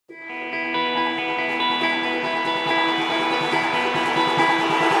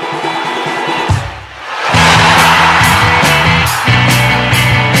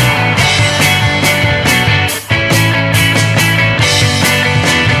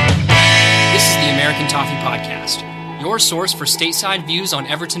your source for stateside views on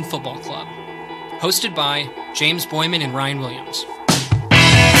Everton Football Club. Hosted by James Boyman and Ryan Williams.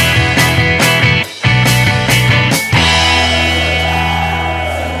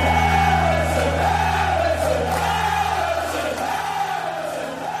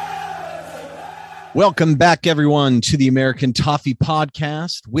 Welcome back, everyone, to the American Toffee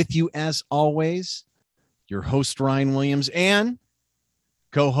Podcast. With you, as always, your host, Ryan Williams, and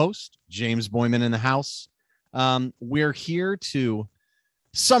co-host, James Boyman in the house. We're here to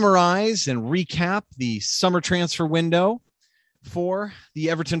summarize and recap the summer transfer window for the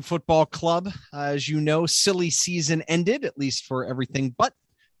Everton Football Club. As you know, silly season ended, at least for everything but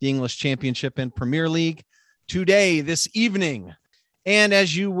the English Championship and Premier League today, this evening. And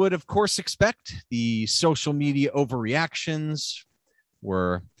as you would, of course, expect, the social media overreactions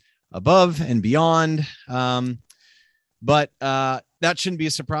were above and beyond. But that shouldn't be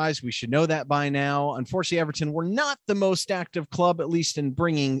a surprise. We should know that by now. Unfortunately, Everton were not the most active club, at least in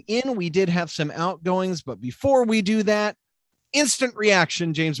bringing in. We did have some outgoings. But before we do that, instant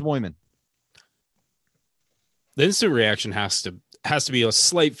reaction, James Boyman. The instant reaction has to be a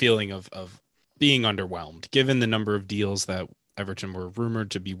slight feeling of being underwhelmed, given the number of deals that Everton were rumored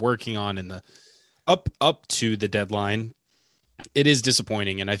to be working on in the up to the deadline. It is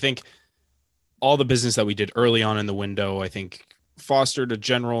disappointing. And I think all the business that we did early on in the window, I think, fostered a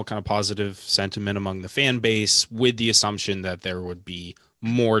general kind of positive sentiment among the fan base, with the assumption that there would be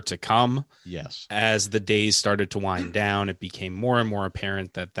more to come. Yes. As the days started to wind down, it became more and more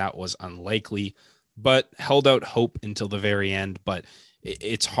apparent that that was unlikely, but held out hope until the very end. But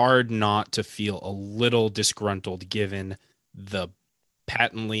it's hard not to feel a little disgruntled given the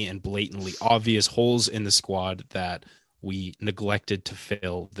patently and blatantly obvious holes in the squad that we neglected to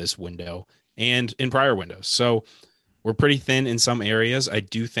fill this window and in prior windows. So we're pretty thin in some areas. I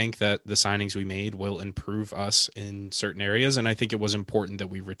do think that the signings we made will improve us in certain areas. And I think it was important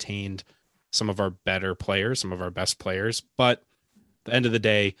that we retained some of our better players, some of our best players. But at the end of the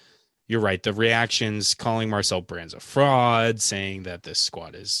day, you're right. The reactions calling Marcel Brands a fraud, saying that this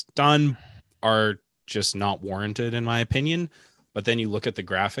squad is done, are just not warranted in my opinion. But then you look at the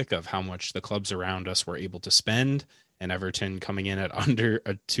graphic of how much the clubs around us were able to spend, and Everton coming in at under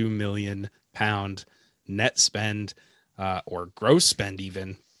a £2 million net spend or gross spend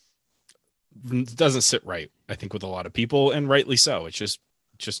even doesn't sit right, I think, with a lot of people, and rightly so. It's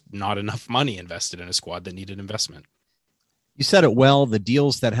just not enough money invested in a squad that needed investment. You said it well. The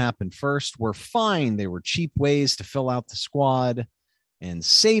deals that happened first were fine. They were cheap ways to fill out the squad and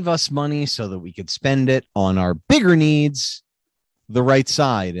save us money so that we could spend it on our bigger needs, the right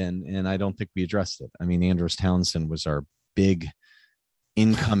side. And I don't think we addressed it. I mean, Andros Townsend was our big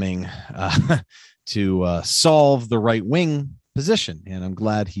incoming to solve the right wing position. And I'm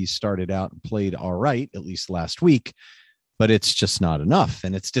glad he started out and played all right, at least last week, but it's just not enough.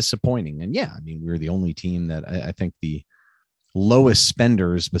 And it's disappointing. And yeah, I mean, we were the only team that I think the lowest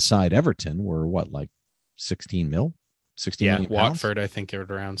spenders beside Everton were like 16 million pounds? Watford, I think, are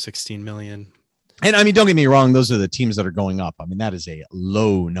around 16 million. And I mean, don't get me wrong, those are the teams that are going up. I mean, that is a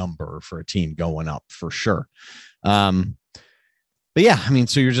low number for a team going up for sure. But yeah, I mean,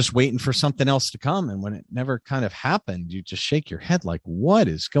 so you're just waiting for something else to come. And when it never kind of happened, you just shake your head like, what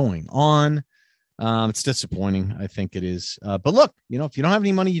is going on? It's disappointing. I think it is. But look, if you don't have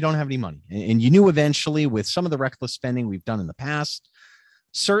any money, you don't have any money. And you knew eventually with some of the reckless spending we've done in the past,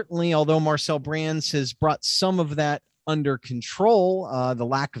 certainly, although Marcel Brands has brought some of that under control, the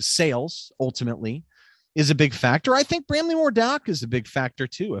lack of sales ultimately is a big factor. I think Bramley Moore-Dock is a big factor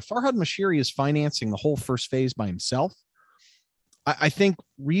too. If Farhad Moshiri is financing the whole first phase by himself, I think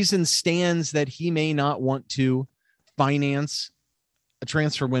reason stands that he may not want to finance a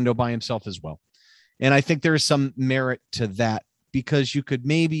transfer window by himself as well. And I think there is some merit to that, because you could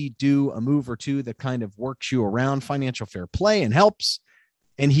maybe do a move or two that kind of works you around financial fair play and helps,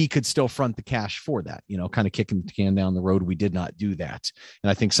 and he could still front the cash for that, kind of kicking the can down the road. We did not do that.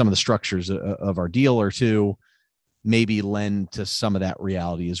 And I think some of the structures of our deal or two maybe lend to some of that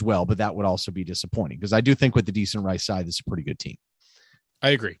reality as well. But that would also be disappointing, because I do think with the decent right side, this is a pretty good team. I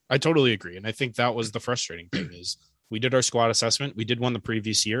agree. I totally agree. And I think that was the frustrating thing is we did our squad assessment. We did one the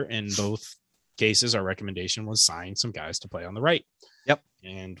previous year. In both cases, our recommendation was sign some guys to play on the right. Yep.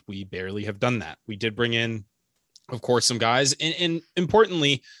 And we barely have done that. We did bring in, of course, some guys. And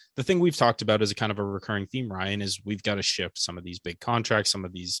importantly, the thing we've talked about as a kind of a recurring theme, Ryan, is we've got to shift some of these big contracts, some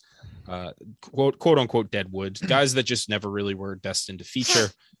of these quote unquote deadwood guys that just never really were destined to feature.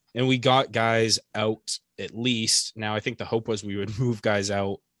 And we got guys out at least. Now, I think the hope was we would move guys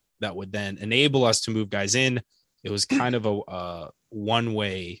out that would then enable us to move guys in. It was kind of a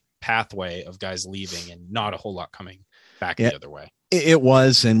one-way pathway of guys leaving and not a whole lot coming back the other way. It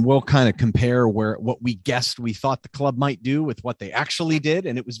was, and we'll kind of compare what we guessed we thought the club might do with what they actually did,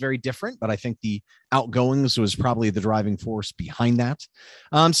 and it was very different. But I think the outgoings was probably the driving force behind that.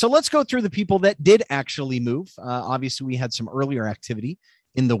 So let's go through the people that did actually move. Obviously, we had some earlier activity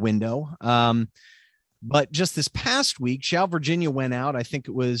in the window, but just this past week, Shao Virginia went out. I think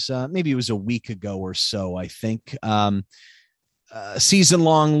it was maybe it was a week ago or so. I think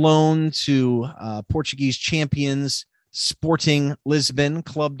season-long loan to Portuguese champions Sporting Lisbon,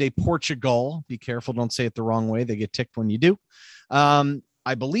 Club de Portugal. Be careful. Don't say it the wrong way. They get ticked when you do.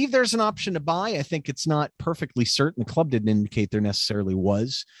 I believe there's an option to buy. I think it's not perfectly certain. The club didn't indicate there necessarily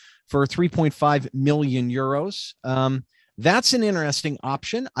was for 3.5 million euros. That's an interesting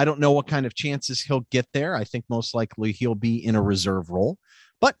option. I don't know what kind of chances he'll get there. I think most likely he'll be in a reserve role,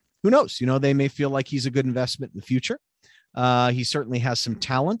 but who knows? They may feel like he's a good investment in the future. He certainly has some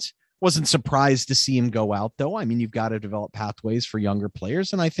talent. Wasn't surprised to see him go out, though. I mean, you've got to develop pathways for younger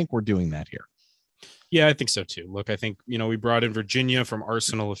players, and I think we're doing that here. Yeah, I think so, too. Look, I think, we brought in Virginia from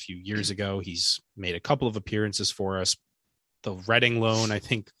Arsenal a few years ago. He's made a couple of appearances for us. The Reading loan, I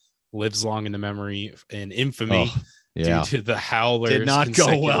think, lives long in the memory and infamy due to the Howlers. Did not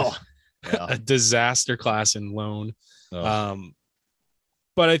go well. A disaster class in loan.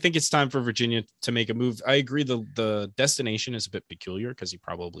 But I think it's time for Virginia to make a move. I agree the destination is a bit peculiar because he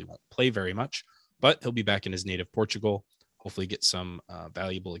probably won't play very much, but he'll be back in his native Portugal, hopefully get some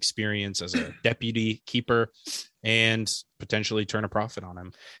valuable experience as a deputy keeper and potentially turn a profit on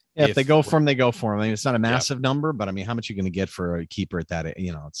him. Yeah, if they go for him, they go for him. I mean, it's not a massive number, but I mean, how much are you going to get for a keeper at that?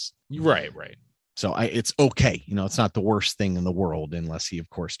 It's right. So it's okay. It's not the worst thing in the world unless he, of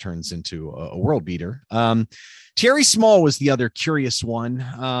course, turns into a world beater. Thierry Small was the other curious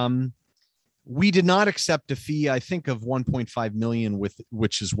one. We did not accept a fee, I think, of 1.5 million,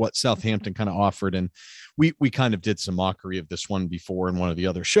 which is what Southampton kind of offered. And we kind of did some mockery of this one before in one of the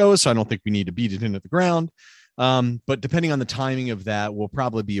other shows. So I don't think we need to beat it into the ground. But depending on the timing of that, we'll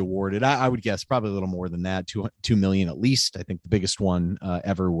probably be awarded. I would guess probably a little more than that, 2 million at least. I think the biggest one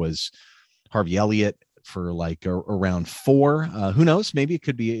ever was Harvey Elliott for like around 4. Who knows? Maybe it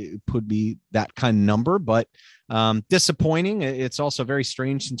could be that kind of number, but disappointing. It's also very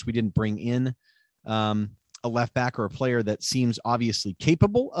strange since we didn't bring in a left back or a player that seems obviously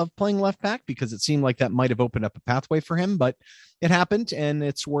capable of playing left back, because it seemed like that might have opened up a pathway for him, but it happened. And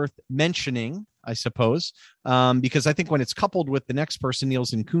it's worth mentioning, I suppose, because I think when it's coupled with the next person,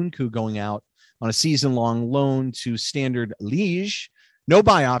 Niels Nkunku, going out on a season-long loan to Standard Liège, no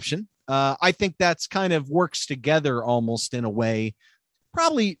buy option. I think that's kind of works together almost in a way,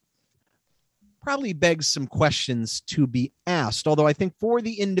 probably begs some questions to be asked. Although I think for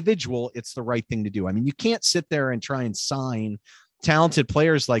the individual, it's the right thing to do. I mean, you can't sit there and try and sign talented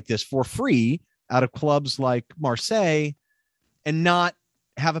players like this for free out of clubs like Marseille and not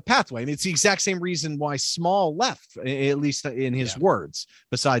have a pathway. I mean, it's the exact same reason why Small left, at least in his words,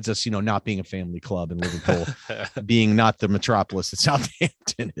 besides us, not being a family club and Liverpool being not the metropolis that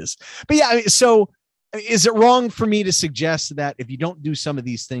Southampton is. But yeah, I mean, so is it wrong for me to suggest that if you don't do some of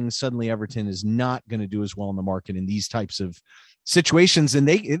these things, suddenly Everton is not going to do as well in the market in these types of situations? And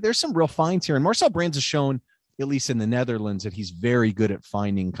there's some real finds here. And Marcel Brands has shown, at least in the Netherlands, that he's very good at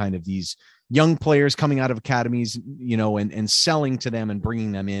finding kind of these young players coming out of academies, and selling to them and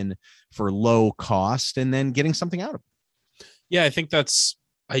bringing them in for low cost and then getting something out of them. Yeah, I think that's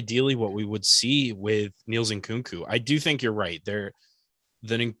ideally what we would see with Niels Nkunku. I do think you're right. The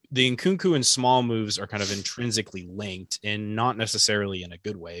Nkunku and Small moves are kind of intrinsically linked, and not necessarily in a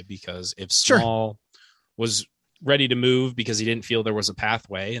good way, because if Small was ready to move because he didn't feel there was a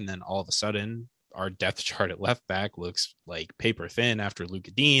pathway, and then all of a sudden our depth chart at left back looks like paper thin after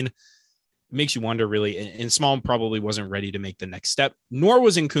Luka Dean, makes you wonder, really. And Small probably wasn't ready to make the next step, nor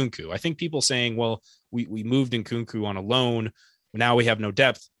was Nkunku. I think people saying, well, we moved Nkunku on a loan, now we have no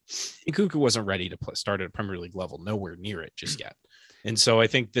depth. Nkunku wasn't ready to start at a Premier League level, nowhere near it just yet. And so I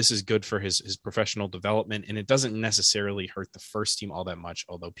think this is good for his professional development, and it doesn't necessarily hurt the first team all that much,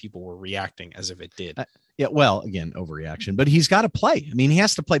 although people were reacting as if it did. Yeah, well, again, overreaction, but he's got to play. I mean, he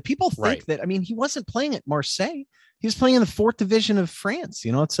has to play. People think that, I mean, he wasn't playing at Marseille. He was playing in the 4th division of France.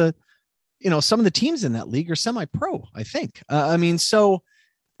 It's some of the teams in that league are semi-pro, I think. And we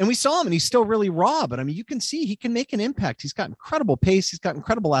saw him, and he's still really raw, but I mean, you can see he can make an impact. He's got incredible pace. He's got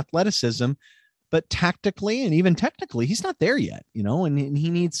incredible athleticism, but tactically and even technically, he's not there yet, and he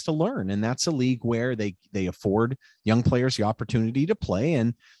needs to learn. And that's a league where they afford young players the opportunity to play,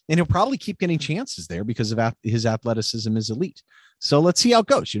 and he'll probably keep getting chances there because of his athleticism is elite. So let's see how it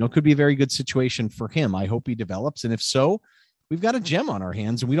goes. Could be a very good situation for him. I hope he develops. And if so, we've got a gem on our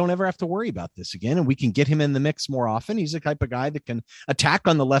hands and we don't ever have to worry about this again. And we can get him in the mix more often. He's the type of guy that can attack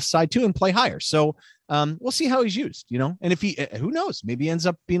on the left side too and play higher. So we'll see how he's used, and if who knows, maybe he ends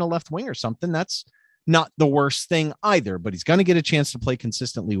up being a left wing or something. That's not the worst thing either, but he's going to get a chance to play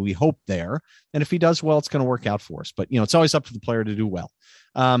consistently. We hope there. And if he does well, it's going to work out for us, but it's always up to the player to do well.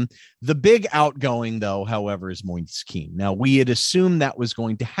 The big outgoing though, however, is Moise Kean. Now we had assumed that was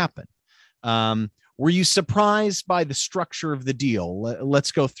going to happen. Were you surprised by the structure of the deal?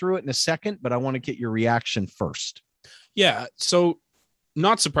 Let's go through it in a second, but I want to get your reaction first. Yeah. So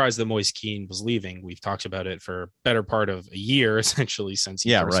not surprised that Moise Kean was leaving. We've talked about it for a better part of a year, essentially, since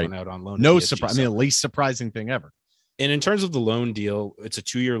he first went out on loan. No surprise. The least surprising thing ever. And in terms of the loan deal, it's a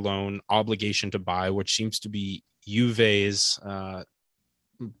 2-year loan, obligation to buy, which seems to be Juve's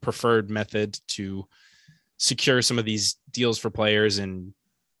preferred method to secure some of these deals for players and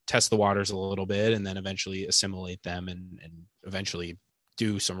test the waters a little bit, and then eventually assimilate them and eventually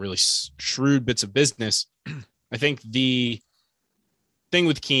do some really shrewd bits of business. I think the thing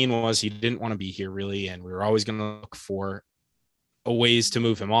with Kean was he didn't want to be here really, and we were always going to look for a ways to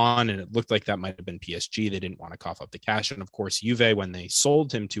move him on, and it looked like that might have been PSG. They didn't want to cough up the cash, and of course Juve, when they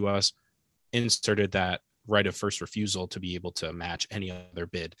sold him to us, inserted that right of first refusal to be able to match any other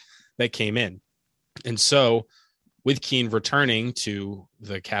bid that came in. And so with Kean returning to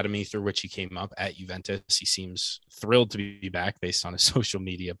the academy through which he came up at Juventus, he seems thrilled to be back based on his social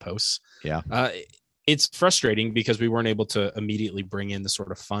media posts. Yeah. It's frustrating because we weren't able to immediately bring in the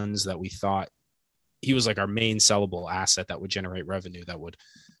sort of funds that we thought he was like our main sellable asset that would generate revenue that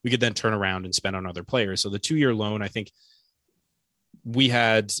we could then turn around and spend on other players. So the 2-year loan, I think we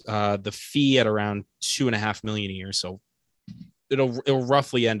had the fee at around $2.5 million a year. So it'll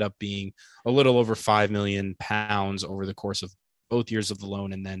roughly end up being a little over £5 million over the course of both years of the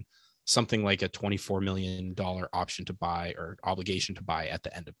loan. And then something like a $24 million option to buy or obligation to buy at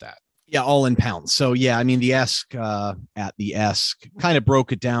the end of that. Yeah, all in pounds. So, yeah, I mean, the ESC kind of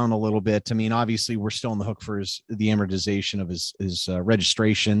broke it down a little bit. I mean, obviously, we're still on the hook for the amortization of his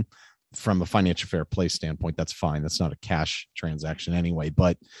registration from a financial fair play standpoint. That's fine. That's not a cash transaction anyway.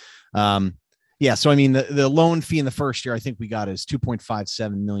 But, yeah, so, I mean, the loan fee in the first year, I think we got is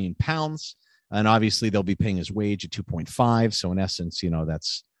 £2.57 million. And obviously, they'll be paying his wage at 2.5. So, in essence,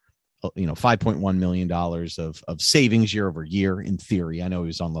 that's $5.1 million of savings year over year in theory. I know he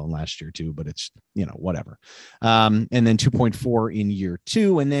was on loan last year too, but it's, whatever. And then 2.4 in year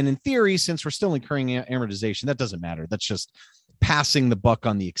 2. And then in theory, since we're still incurring amortization, that doesn't matter. That's just passing the buck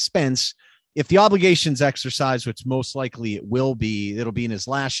on the expense. If the obligation's exercised, which most likely it'll be in his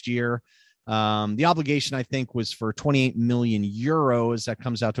last year. The obligation, I think, was for 28 million euros. That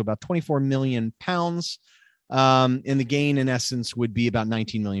comes out to about 24 million pounds. And the gain in essence would be about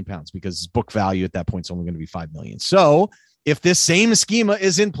 19 million pounds because book value at that point is only going to be 5 million. So if this same schema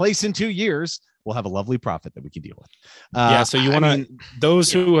is in place in 2 years, we'll have a lovely profit that we can deal with. So you want to,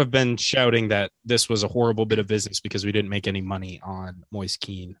 those who have been shouting that this was a horrible bit of business because we didn't make any money on Moise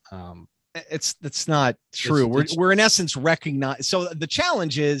Kean. That's not true. We're in essence recognize. So the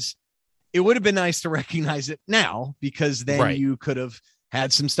challenge is it would have been nice to recognize it now because then you could have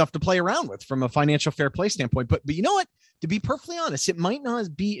had some stuff to play around with from a financial fair play standpoint. But you know what? To be perfectly honest, it might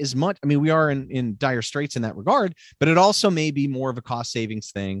not be as much. I mean, we are in dire straits in that regard, but it also may be more of a cost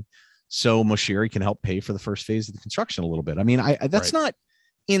savings thing. So Moshiri can help pay for the first phase of the construction a little bit. I mean, that's not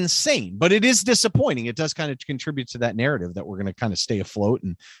insane, but it is disappointing. It does kind of contribute to that narrative that we're going to kind of stay afloat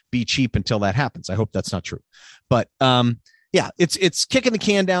and be cheap until that happens. I hope that's not true, but yeah, it's kicking the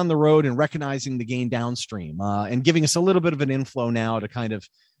can down the road and recognizing the gain downstream and giving us a little bit of an inflow now to kind of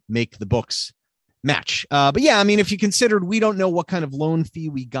make the books match. But yeah, I mean, if you considered, we don't know what kind of loan fee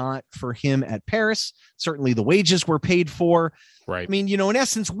we got for him at Paris. Certainly the wages were paid for. Right. I mean, in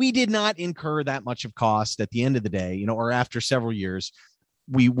essence, we did not incur that much of cost at the end of the day, or after several years,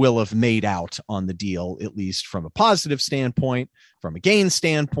 we will have made out on the deal, at least from a positive standpoint, from a gain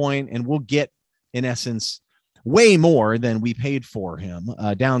standpoint, and we'll get, in essence, way more than we paid for him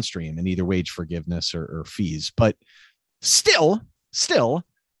downstream in either wage forgiveness or fees. But still,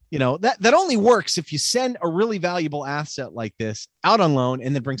 that only works if you send a really valuable asset like this out on loan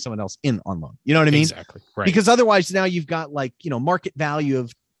and then bring someone else in on loan. You know what I mean? Exactly. Right. Because otherwise now you've got market value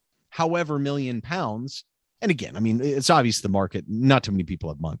of however million pounds. And again, I mean, it's obvious the market, not too many people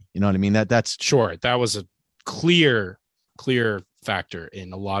have money. You know what I mean? That's sure. That was a clear factor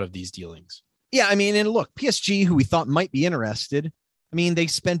in a lot of these dealings. Yeah, I mean, and look, PSG, who we thought might be interested, I mean, they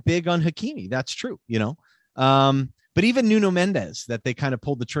spent big on Hakimi. That's true, But even Nuno Mendes, that they kind of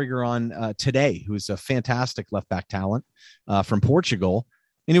pulled the trigger on today, who's a fantastic left back talent from Portugal.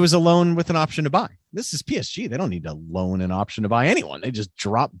 And it was a loan with an option to buy. This is PSG. They don't need to loan an option to buy anyone. They just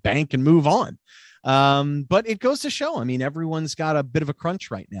drop bank and move on. But it goes to show, I mean, everyone's got a bit of a crunch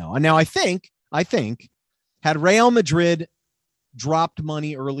right now. And now I think had Real Madrid dropped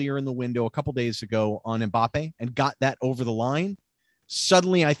money earlier in the window a couple days ago on Mbappe and got that over the line,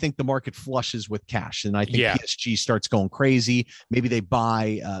 suddenly I think the market flushes with cash. And I think PSG starts going crazy. Maybe they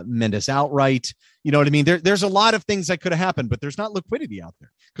buy Mendes outright. You know what I mean? There's a lot of things that could have happened, but there's not liquidity out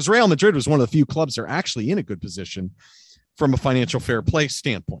there because Real Madrid was one of the few clubs that are actually in a good position from a financial fair play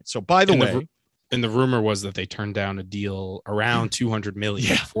standpoint. So by the way, and the rumor was that they turned down a deal around 200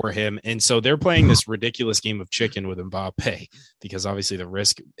 million for him. And so they're playing this ridiculous game of chicken with Mbappe because obviously the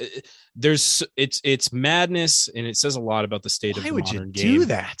risk it's madness. And it says a lot about the state of the modern game. Do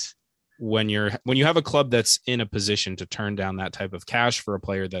that when you have a club that's in a position to turn down that type of cash for a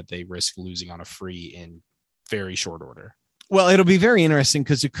player that they risk losing on a free in very short order. Well, it'll be very interesting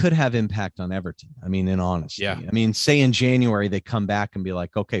because it could have impact on Everton. I mean, in honesty, I mean, say in January, they come back and be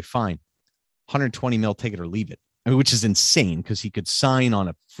like, okay, fine. 120 mil, take it or leave it. I mean, which is insane because he could sign on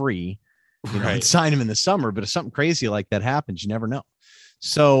a free, and sign him in the summer. But if something crazy like that happens, you never know.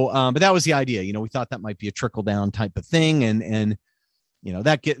 So, but that was the idea. We thought that might be a trickle down type of thing, and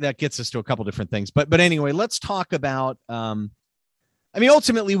that gets us to a couple different things. But anyway, let's talk about. I mean,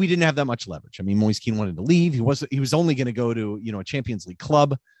 ultimately, we didn't have that much leverage. I mean, Moise Kean wanted to leave. He was only going to go to a Champions League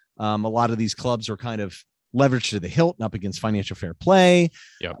club. A lot of these clubs are kind of leverage to the hilt and up against financial fair play.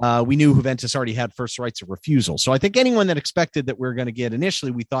 We knew Juventus already had first rights of refusal. So I think anyone that expected that we're going to get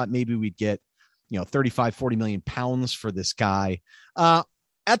initially, we thought maybe we'd get, 35, 40 million pounds for this guy.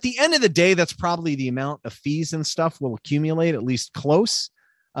 At the end of the day, that's probably the amount of fees and stuff will accumulate, at least close.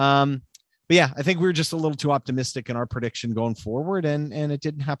 But yeah, I think we were just a little too optimistic in our prediction going forward and it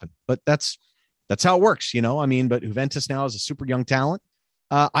didn't happen, but that's how it works, I mean, but Juventus now is a super young talent.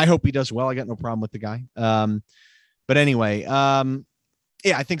 I hope he does well. I got no problem with the guy. But anyway,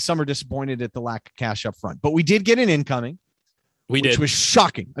 I think some are disappointed at the lack of cash up front, but we did get an incoming, which was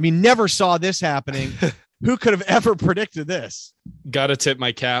shocking. I mean, never saw this happening. Who could have ever predicted this? Got to tip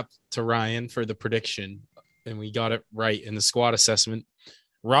my cap to Ryan for the prediction. And we got it right in the squad assessment.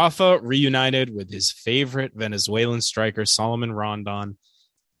 Rafa reunited with his favorite Venezuelan striker, Solomon Rondon.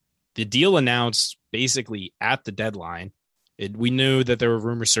 The deal announced basically at the deadline. We knew that there were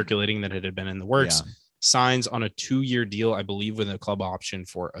rumors circulating that it had been in the works. Signs on a 2-year deal, I believe, with a club option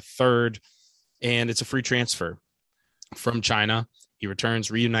for a third. And it's a free transfer from China. He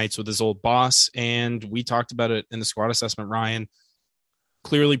returns, reunites with his old boss. And we talked about it in the squad assessment. Ryan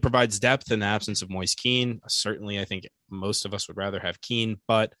clearly provides depth in the absence of Moise Kean. Certainly, I think most of us would rather have Kean,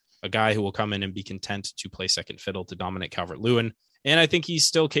 but a guy who will come in and be content to play second fiddle to Dominic Calvert-Lewin. And I think he's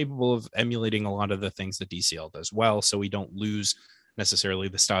still capable of emulating a lot of the things that DCL does well. So we don't lose necessarily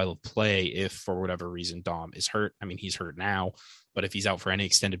the style of play if for whatever reason Dom is hurt. I mean, he's hurt now, but if he's out for any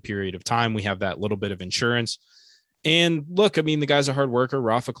extended period of time, we have that little bit of insurance. And look, I mean, the guy's a hard worker.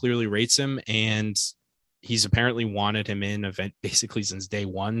 Rafa clearly rates him, and he's apparently wanted him in event basically since day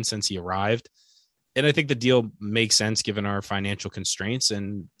one, since he arrived. And I think the deal makes sense given our financial constraints,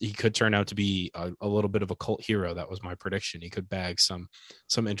 and he could turn out to be a little bit of a cult hero. That was my prediction. He could bag some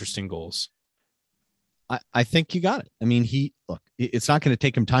interesting goals. I think you got it. I mean, it's not going to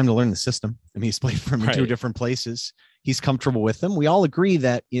take him time to learn the system. I mean, he's played from in 2 different places. He's comfortable with them. We all agree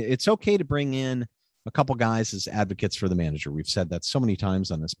that it's okay to bring in a couple guys as advocates for the manager. We've said that so many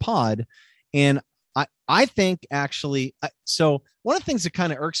times on this pod. And I think actually, so one of the things that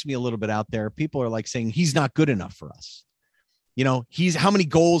kind of irks me a little bit out there, people are like saying he's not good enough for us. How many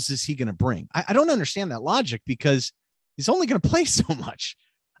goals is he going to bring? I don't understand that logic because he's only going to play so much.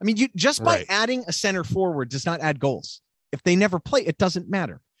 I mean, by adding a center forward does not add goals. If they never play, it doesn't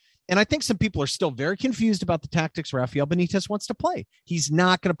matter. And I think some people are still very confused about the tactics Rafael Benitez wants to play. He's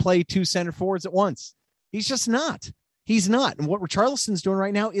not going to play 2 center forwards at once. He's just not. He's not. And what Richarlison's doing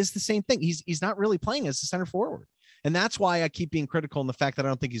right now is the same thing. He's not really playing as a center forward. And that's why I keep being critical in the fact that I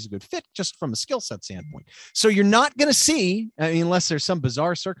don't think he's a good fit just from a skill set standpoint. So you're not going to see, unless there's some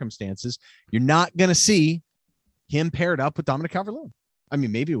bizarre circumstances, you're not going to see him paired up with Dominic Calvert-Lewin. I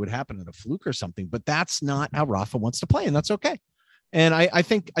mean, maybe it would happen at a fluke or something, but that's not how Rafa wants to play. And that's okay. And I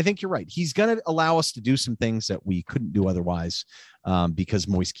think you're right. He's going to allow us to do some things that we couldn't do otherwise because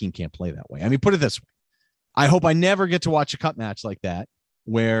Moise Kean can't play that way. I mean, put it this way. I hope I never get to watch a cup match like that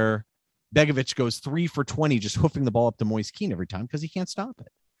where Begovic goes 3 for 20, just hoofing the ball up to Moise Kean every time because he can't stop it.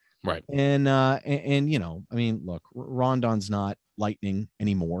 Right. And I mean, look, Rondon's not lightning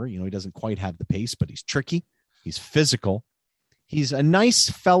anymore. He doesn't quite have the pace, but he's tricky. He's physical. He's a nice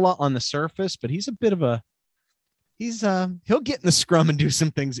fella on the surface, but he's a bit of a he'll get in the scrum and do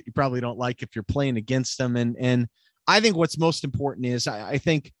some things that you probably don't like if you're playing against him. And I think what's most important is I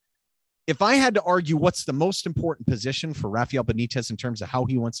think if I had to argue what's the most important position for Rafael Benitez in terms of how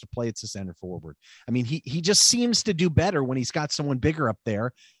he wants to play, it's a center forward. I mean, he just seems to do better when he's got someone bigger up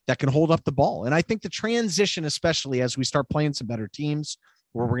there that can hold up the ball. And I think the transition, especially as we start playing some better teams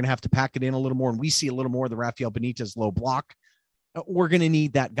where we're going to have to pack it in a little more and we see a little more of the Rafael Benitez low block, we're going to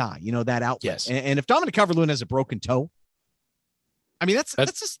need that guy, that outlet. Yes. And if Dominic Calvert-Lewin has a broken toe, I mean, that's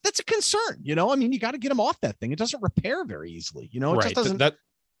a concern, I mean, you got to get him off that thing. It doesn't repair very easily, it right. just doesn't.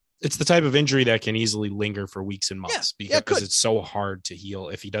 It's the type of injury that can easily linger for weeks and months because it's so hard to heal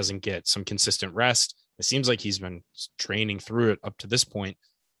if he doesn't get some consistent rest. It seems like he's been training through it up to this point.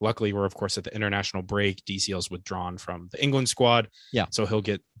 Luckily, we're, of course, at the international break. DCL's withdrawn from the England squad. Yeah. So he'll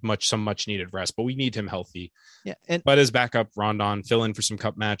get some much needed rest, but we need him healthy. Yeah. But as backup, Rondon, fill in for some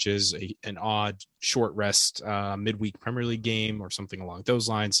cup matches, an odd short rest midweek Premier League game or something along those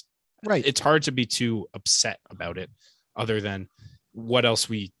lines. Right. It's hard to be too upset about it other than what else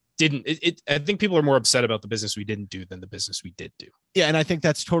we didn't. I think people are more upset about the business we didn't do than the business we did do. Yeah, and I think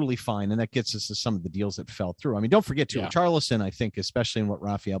that's totally fine, and that gets us to some of the deals that fell through. I mean, don't forget Charlison, I think, especially in what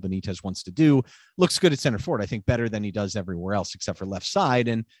Rafael Benitez wants to do, looks good at center forward. I think better than he does everywhere else except for left side,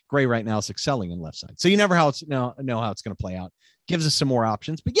 and Gray right now is excelling in left side. So you never know how it's going to play out. Gives us some more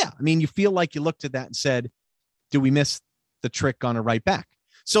options, but yeah, I mean, you feel like you looked at that and said, do we miss the trick on a right back?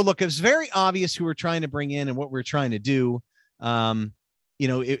 So look, it's very obvious who we're trying to bring in and what we're trying to do.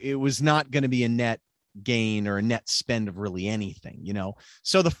 It was not going to be a net gain or a net spend of really anything,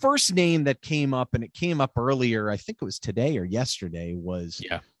 So the first name that came up, and it came up earlier, I think it was today or yesterday, was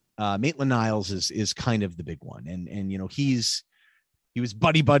Maitland-Niles is kind of the big one. And he was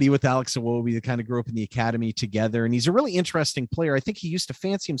buddy with Alex Iwobi. They kind of grew up in the academy together. And he's a really interesting player. I think he used to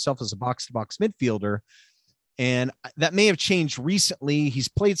fancy himself as a box-to-box midfielder. And that may have changed recently. He's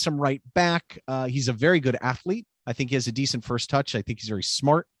played some right back. He's a very good athlete. I think he has a decent first touch. I think he's very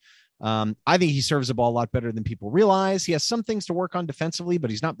smart. I think he serves the ball a lot better than people realize. He has some things to work on defensively,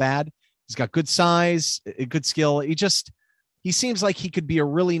 but he's not bad. He's got good size, a good skill. He seems like he could be a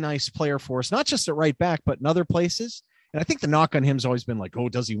really nice player for us, not just at right back, but in other places. And I think the knock on him has always been like, oh,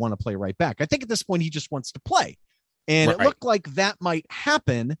 does he want to play right back? I think at this point, he just wants to play. And It looked like that might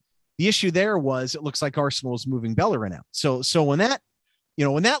happen. The issue there was it looks like Arsenal is moving Bellerin out. So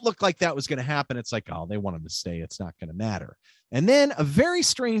when that looked like that was going to happen, it's like, oh, they want him to stay. It's not going to matter. And then a very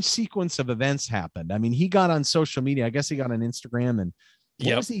strange sequence of events happened. I mean, he got on social media. I guess he got on Instagram. And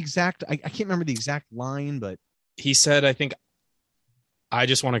what was the exact, I can't remember the exact line, but he said, I think, I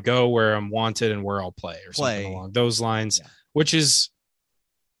just want to go where I'm wanted and where I'll play or something along those lines, which is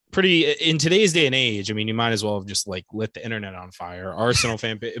pretty in today's day and age. I mean, you might as well have just lit the internet on fire. Arsenal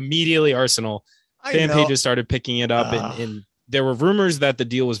immediately Arsenal fan pages started picking it up and there were rumors that the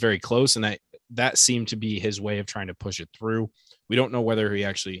deal was very close and that seemed to be his way of trying to push it through. We don't know whether he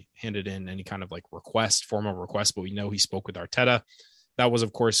actually handed in any kind of formal request, but we know he spoke with Arteta. That was,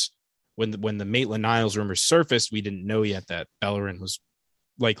 of course, when the Maitland-Niles rumors surfaced, we didn't know yet that Bellerin was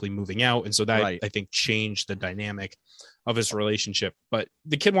likely moving out. And so that I think changed the dynamic of his relationship, but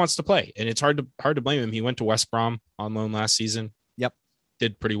the kid wants to play and it's hard to blame him. He went to West Brom on loan last season. Yep.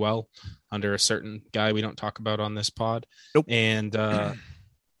 Did pretty well under a certain guy we don't talk about on this pod. Nope. And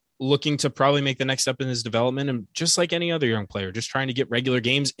looking to probably make the next step in his development. And just like any other young player, just trying to get regular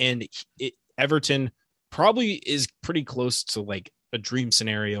games. And Everton probably is pretty close to a dream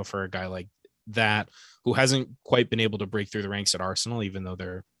scenario for a guy like that, who hasn't quite been able to break through the ranks at Arsenal, even though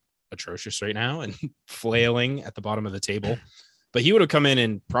they're atrocious right now and flailing at the bottom of the table. But he would have come in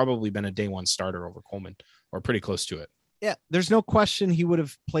and probably been a day one starter over Coleman or pretty close to it. Yeah, there's no question he would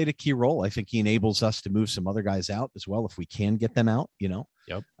have played a key role. I think he enables us to move some other guys out as well if we can get them out,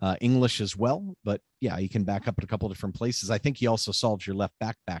 Yep. English as well. But yeah, he can back up at a couple of different places. I think he also solves your left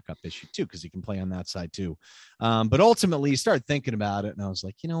back backup issue too, because he can play on that side too. But ultimately, you start thinking about it, and I was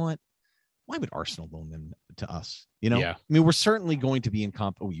like, you know what? Why would Arsenal loan them to us? I mean, we're certainly going to be in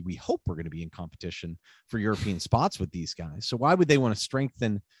we hope we're going to be in competition for European spots with these guys. So why would they want to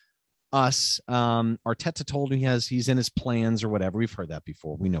strengthen us? Arteta told me he's in his plans or whatever. We've heard that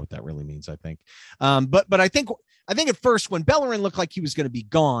before. We know what that really means, I think. But I think at first when Bellerin looked like he was going to be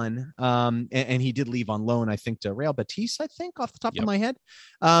gone, and he did leave on loan, I think to Real Betis, I think off the top of my head.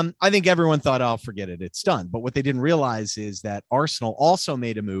 I think everyone thought, oh, forget it, it's done. But what they didn't realize is that Arsenal also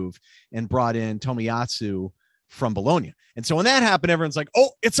made a move and brought in Tomiyasu from Bologna. And so when that happened, everyone's like,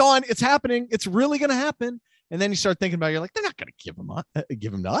 oh, it's on, it's happening. It's really going to happen. And then you start thinking about it, you're like, they're not going to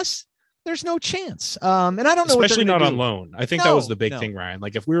give him to us. There's no chance. And I don't know, especially not do. on loan. I think that was the big thing, Ryan.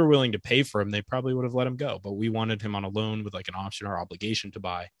 Like if we were willing to pay for him, they probably would have let him go, but we wanted him on a loan with like an option or obligation to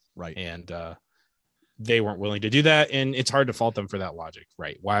buy. Right. And they weren't willing to do that. And it's hard to fault them for that logic,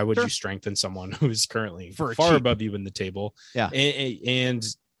 right? Why would you strengthen someone who's currently far above you in the table? Yeah. And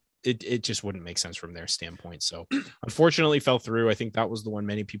it just wouldn't make sense from their standpoint. So unfortunately fell through. I think that was the one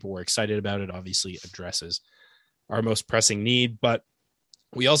many people were excited about. It obviously addresses our most pressing need, but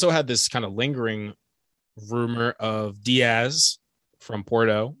we also had this kind of lingering rumor of Diaz from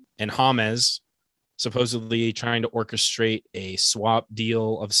Porto and James supposedly trying to orchestrate a swap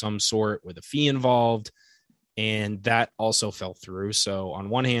deal of some sort with a fee involved. And that also fell through. So on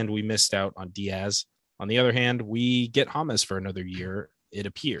one hand, we missed out on Diaz. On the other hand, we get James for another year, it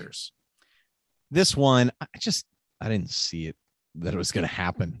appears. This one, I didn't see it, that it was going to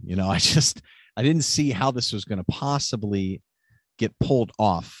happen. I didn't see how this was going to possibly get pulled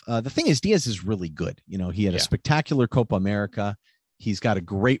off. The thing is, Diaz is really good. He had a spectacular Copa America. He's got a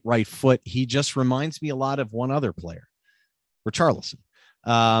great right foot. He just reminds me a lot of one other player, Richarlison.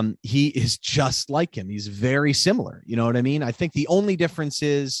 He is just like him. He's very similar. You know what I mean? I think the only difference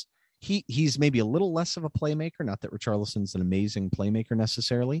is he's maybe a little less of a playmaker. Not that Richarlison's an amazing playmaker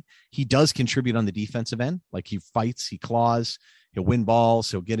necessarily. He does contribute on the defensive end. Like he fights, he claws, he'll win balls,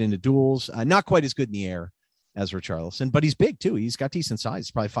 he'll get into duels. Not quite as good in the air as Richarlison, but he's big too. He's got decent size.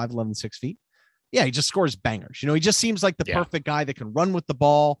 He's probably 5'11", 6 feet. Yeah, he just scores bangers. He just seems like the perfect guy that can run with the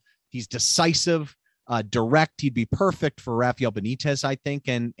ball. He's decisive, direct. He'd be perfect for Rafael Benitez, I think.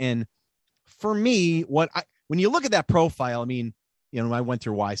 And for me, when you look at that profile, I mean, I went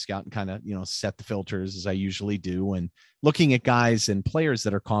through Y-Scout and kind of, set the filters as I usually do, and looking at guys and players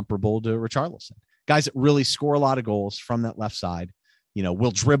that are comparable to Richarlison, guys that really score a lot of goals from that left side,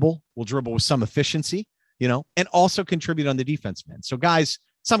 will dribble with some efficiency, and also contribute on the defensive end. So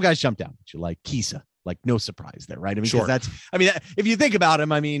some guys jumped out at you, like Kisa, like no surprise there, right? I mean, if you think about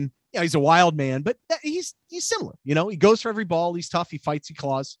him, I mean, he's a wild man, but he's similar. He goes for every ball. He's tough. He fights. He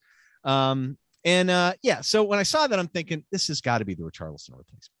claws. So when I saw that, I'm thinking this has got to be the Richarlison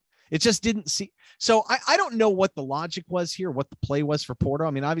replacement. It just didn't see. So I don't know what the logic was here, what the play was for Porto.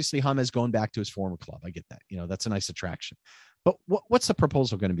 I mean, obviously James going back to his former club. I get that. That's a nice attraction. But what's the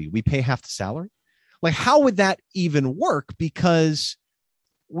proposal going to be? We pay half the salary? Like, how would that even work? Because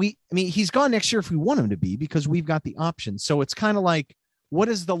he's gone next year if we want him to be, because we've got the option. So it's kind of like, what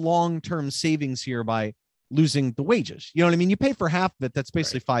is the long-term savings here by losing the wages? You know what I mean? You pay for half of it. That's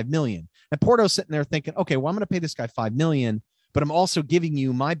basically $5 million. And Porto's sitting there thinking, okay, well, I'm going to pay this guy $5 million, but I'm also giving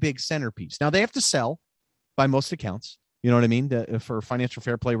you my big centerpiece. Now they have to sell by most accounts, you know what I mean? For financial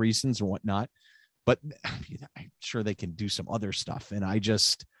fair play reasons and whatnot, but I'm sure they can do some other stuff. And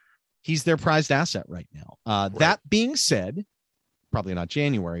he's their prized asset right now. Right. That being said, probably not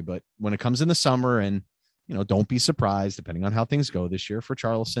January, but when it comes in the summer, and, don't be surprised, depending on how things go this year for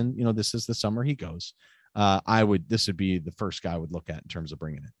Richarlison, this is the summer he goes. This would be the first guy I would look at in terms of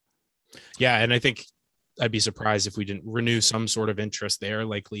bringing it. Yeah. And I think I'd be surprised if we didn't renew some sort of interest there,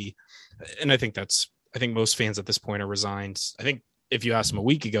 likely. And I think most fans at this point are resigned. I think if you asked them a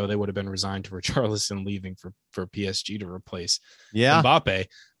week ago, they would have been resigned to Richarlison leaving for PSG to replace Mbappe,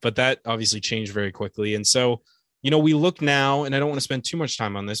 but that obviously changed very quickly. And so, we look now, and I don't want to spend too much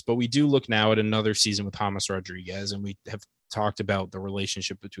time on this, but we do look now at another season with James Rodriguez, and we have talked about the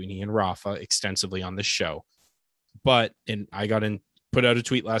relationship between he and Rafa extensively on this show. And I put out a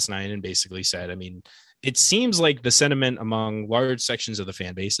tweet last night and basically said, I mean, it seems like the sentiment among large sections of the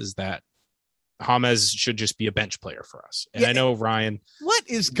fan base is that James should just be a bench player for us. And I know, Ryan, what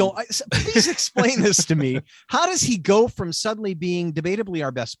is going? Please explain this to me. How does he go from suddenly being debatably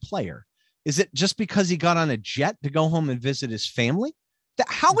our best player? Is it just because he got on a jet to go home and visit his family?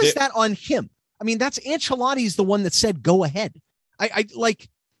 How is that on him? I mean, that's Ancelotti's the one that said, go ahead.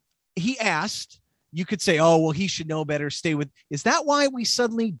 He asked, you could say, oh, well, he should know better. Stay with. Is that why we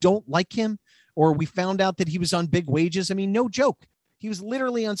suddenly don't like him? Or we found out that he was on big wages? I mean, no joke. He was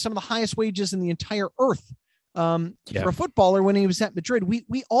literally on some of the highest wages in the entire earth for a footballer when he was at Madrid.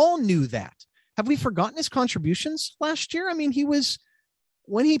 We all knew that. Have we forgotten his contributions last year? I mean,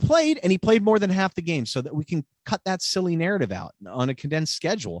 when he played, and he played more than half the game, so that we can cut that silly narrative out on a condensed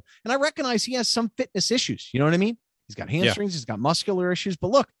schedule. And I recognize he has some fitness issues. You know what I mean? He's got hamstrings, he's got muscular issues, but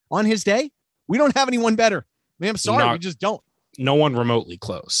look, on his day, we don't have anyone better. I mean, I'm sorry, we just don't. No one remotely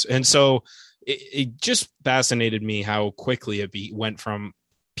close. And so it just fascinated me how quickly it went from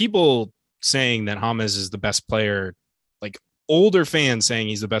people saying that James is the best player, like older fans saying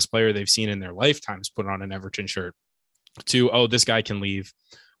he's the best player they've seen in their lifetimes put on an Everton shirt, to, oh, this guy can leave,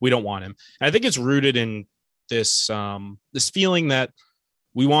 we don't want him. And I think it's rooted in this feeling that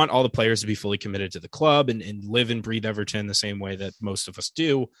we want all the players to be fully committed to the club and live and breathe Everton the same way that most of us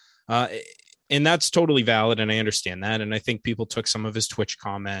do. And that's totally valid. And I understand that. And I think people took some of his Twitch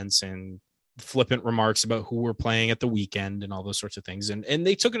comments and flippant remarks about who we're playing at the weekend and all those sorts of things. And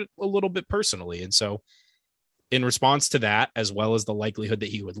they took it a little bit personally. And so in response to that, as well as the likelihood that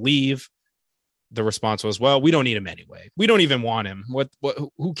he would leave, the response was, well, we don't need him anyway. We don't even want him.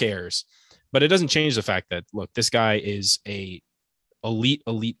 Who cares? But it doesn't change the fact that, look, this guy is a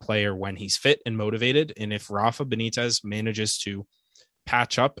elite player when he's fit and motivated. And if Rafa Benitez manages to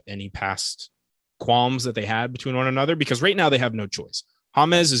patch up any past qualms that they had between one another, because right now they have no choice.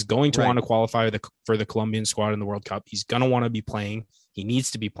 James is going to want to qualify for the Colombian squad in the World Cup. He's going to want to be playing. He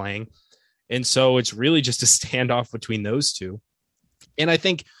needs to be playing. And so it's really just a standoff between those two. And I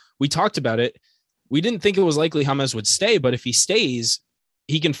think we talked about it. We didn't think it was likely James would stay, but if he stays,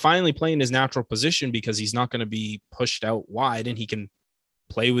 he can finally play in his natural position because he's not going to be pushed out wide, and he can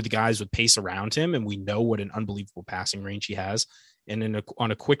play with guys with pace around him. And we know what an unbelievable passing range he has. And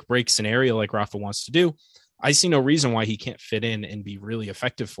on a quick break scenario like Rafa wants to do, I see no reason why he can't fit in and be really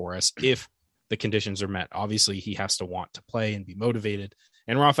effective for us if the conditions are met. Obviously, he has to want to play and be motivated,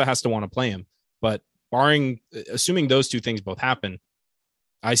 and Rafa has to want to play him. But assuming those two things both happen,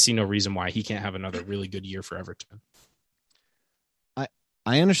 I see no reason why he can't have another really good year for Everton.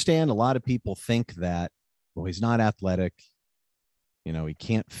 I understand a lot of people think that, well, he's not athletic. He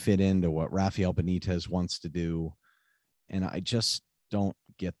can't fit into what Rafael Benitez wants to do. And I just don't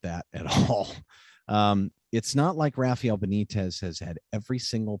get that at all. It's not like Rafael Benitez has had every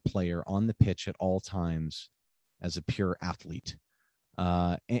single player on the pitch at all times as a pure athlete.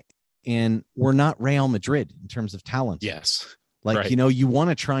 And we're not Real Madrid in terms of talent. Yes. Like, you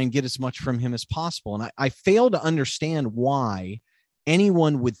want to try and get as much from him as possible. And I fail to understand why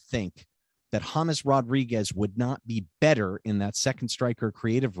anyone would think that James Rodriguez would not be better in that second striker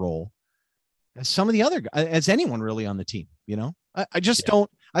creative role as some of the other guys, as anyone really on the team. I just don't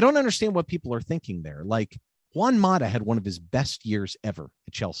understand what people are thinking there. Like, Juan Mata had one of his best years ever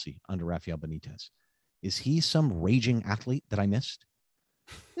at Chelsea under Rafael Benitez. Is he some raging athlete that I missed?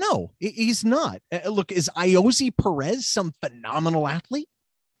 No, he's not. Look, is Ayoze Perez some phenomenal athlete?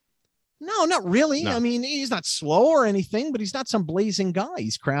 No, not really. No. I mean, he's not slow or anything, but he's not some blazing guy.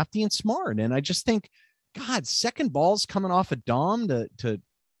 He's crafty and smart. And I just think, God, second balls coming off of Dom to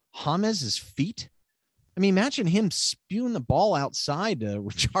James's feet. I mean, imagine him spewing the ball outside to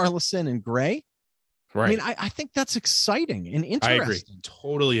Richarlison and Gray. Right. I mean, I think that's exciting and interesting. I agree.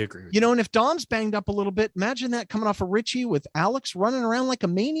 Totally agree. And if Dom's banged up a little bit, imagine that coming off of Richie with Alex running around like a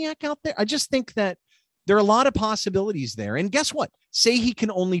maniac out there. I just think that there are a lot of possibilities there. And guess what? Say he can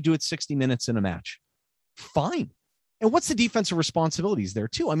only do it 60 minutes in a match. Fine. And what's the defensive responsibilities there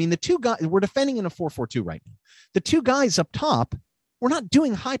too? I mean, the two guys, we're defending in a 4-4-2 right now. The two guys up top, we're not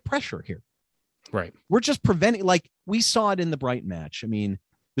doing high pressure here. Right. We're just preventing, like we saw it in the Brighton match. I mean,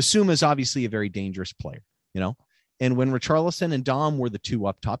 Bissouma is obviously a very dangerous player, and when Richarlison and Dom were the two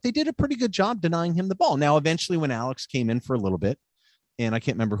up top, they did a pretty good job denying him the ball. Now, eventually when Alex came in for a little bit, and I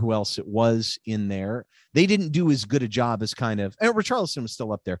can't remember who else it was in there, they didn't do as good a job as Richarlison was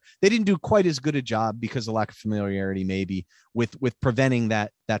still up there. They didn't do quite as good a job because of lack of familiarity, maybe with preventing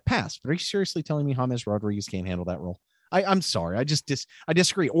that pass. But are you seriously telling me James Rodriguez can't handle that role? I'm sorry. I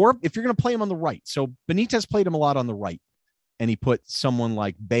disagree. Or if you're going to play him on the right. So Benitez played him a lot on the right, and he put someone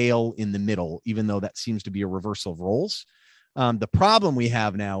like Bale in the middle, even though that seems to be a reversal of roles. The problem we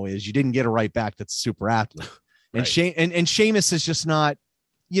have now is you didn't get a right back that's a super athlete. And right. And Seamus is just not,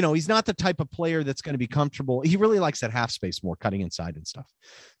 he's not the type of player that's going to be comfortable. He really likes that half space more, cutting inside and stuff.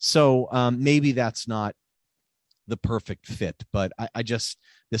 So maybe that's not the perfect fit, but I just,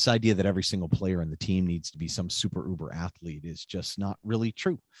 this idea that every single player on the team needs to be some super uber athlete is just not really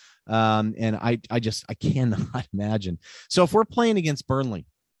true. And I cannot imagine. So if we're playing against Burnley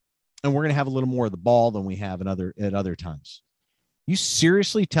and we're going to have a little more of the ball than we have at other times, you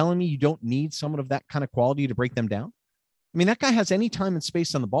seriously telling me you don't need someone of that kind of quality to break them down? I mean, that guy has any time and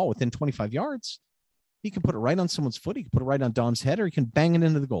space on the ball within 25 yards. He can put it right on someone's foot. He can put it right on Dom's head, or he can bang it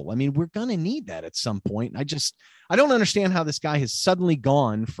into the goal. I mean, we're going to need that at some point. I don't understand how this guy has suddenly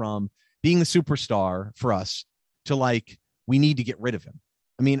gone from being the superstar for us to like, we need to get rid of him.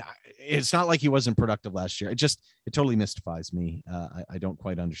 I mean, it's not like he wasn't productive last year. It totally mystifies me. I don't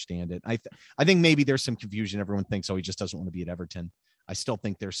quite understand it. I think maybe there's some confusion. Everyone thinks, oh, he just doesn't want to be at Everton. I still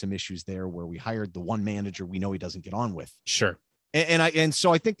think there's some issues there where we hired the one manager we know he doesn't get on with. Sure. And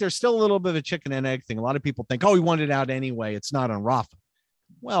so I think there's still a little bit of a chicken and egg thing. A lot of people think, oh, he wanted out anyway. It's not on Rafa.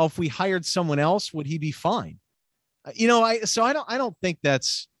 Well, if we hired someone else, would he be fine? I don't think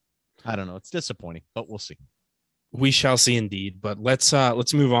that's, I don't know. It's disappointing, but we'll see. We shall see indeed, but let's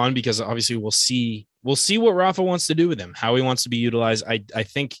move on, because obviously we'll see what Rafa wants to do with him, how he wants to be utilized. I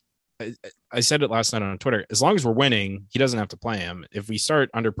think I said it last night on Twitter. As long as we're winning, he doesn't have to play him. If we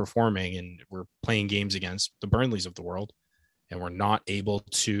start underperforming and we're playing games against the Burnleys of the world, and we're not able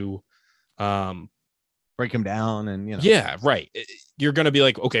to break him down, and yeah, right, you're going to be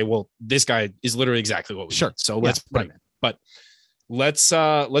like, okay, well, this guy is literally exactly what we need. So let's put him in. But let's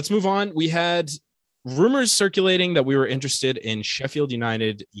move on. We had rumors circulating that we were interested in Sheffield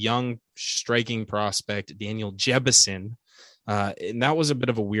United young striking prospect Daniel Jebbison. And that was a bit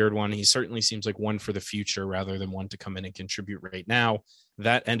of a weird one. He certainly seems like one for the future rather than one to come in and contribute right now.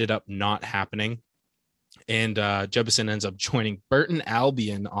 That ended up not happening. And Jebbison ends up joining Burton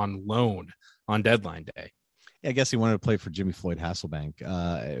Albion on loan on deadline day. Yeah, I guess he wanted to play for Jimmy Floyd Hasselbank.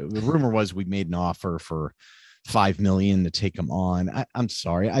 The rumor was we made an offer for $5 million to take him on. I'm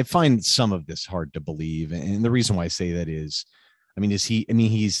sorry. I find some of this hard to believe. And the reason why I say that is,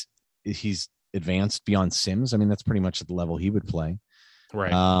 he's advanced beyond Sims. I mean, that's pretty much at the level he would play.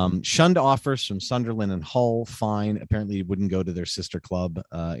 Right. Shunned offers from Sunderland and Hull. Fine. Apparently he wouldn't go to their sister club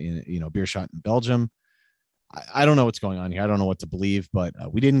in Beerschot in Belgium. I don't know what's going on here. I don't know what to believe, but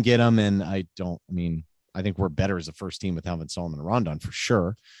we didn't get him. And I think we're better as a first team with Helmut Solomon and Rondon for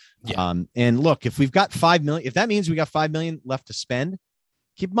sure. Yeah. And look, if we've got 5 million, if that means we got 5 million left to spend,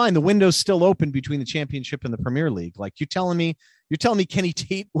 keep in mind the window's still open between the Championship and the Premier League. Like you're telling me Kenny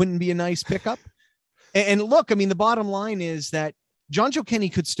Tate wouldn't be a nice pickup. And look, I mean, the bottom line is that Jonjoe Kenny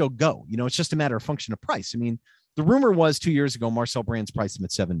could still go. It's just a matter of function of price. I mean, the rumor was 2 years ago, Marcel Brands priced him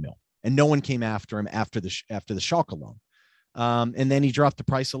at 7 million, and no one came after him after the Schalke loan. And then he dropped the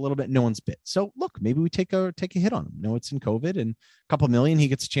price a little bit. No one's bid. So look, maybe we take a hit on him. It's in COVID, and a couple million, he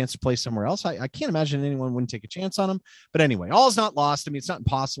gets a chance to play somewhere else. I can't imagine anyone wouldn't take a chance on him. But anyway, all is not lost. I mean, it's not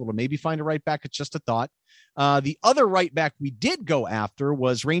impossible to maybe find a right back. It's just a thought. The other right back we did go after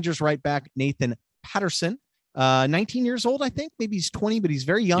was Rangers right back Nathan Patterson, 19 years old, I think. Maybe he's 20, but he's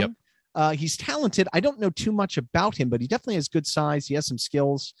very young. Yep. He's talented. I don't know too much about him, but he definitely has good size. He has some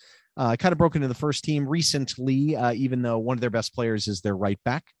skills. Kind of broke into the first team recently, even though one of their best players is their right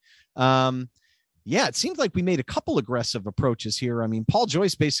back. It seems like we made a couple aggressive approaches here. I mean, Paul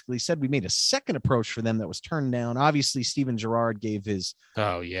Joyce basically said we made a second approach for them that was turned down. Obviously, Steven Gerrard gave his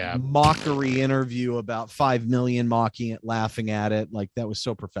mockery interview about 5 million, mocking it, laughing at it. Like, that was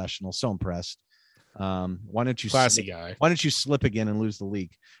so professional, so impressed. Why don't you classy guy? Why don't you slip again and lose the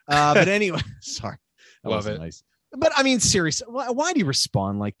league? But anyway, sorry. Love it. Nice. But I mean, seriously, why do you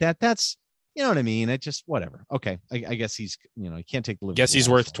respond like that? That's, you know what I mean? It just, whatever. Okay. I guess he's, he can't take the Liverpool. Guess he's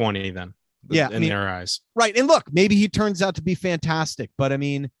worth 20 then. Yeah. In their eyes. Right. And look, maybe he turns out to be fantastic, but I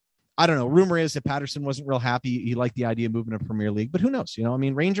mean, I don't know. Rumor is that Patterson wasn't real happy. He liked the idea of moving to Premier League, but who knows? I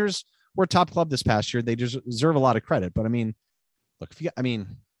mean, Rangers were a top club this past year. They deserve a lot of credit, but I mean, look,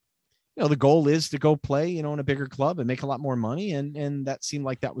 the goal is to go play, in a bigger club and make a lot more money. And that seemed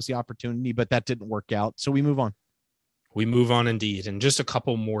like that was the opportunity, but that didn't work out. So we move on. We move on indeed. And just a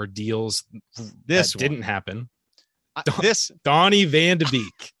couple more deals that didn't happen. Donny van de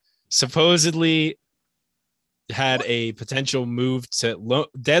Beek supposedly had a potential move to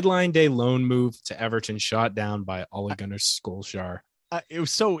deadline day loan move to Everton, shot down by Ole Gunnar Solskjaer.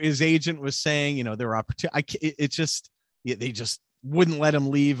 His agent was saying, there were opportunities. They just wouldn't let him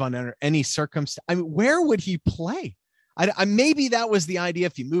leave under any circumstance. I mean, where would he play? Maybe that was the idea.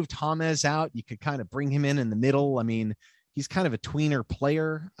 If you moved James out, you could kind of bring him in the middle. I mean, he's kind of a tweener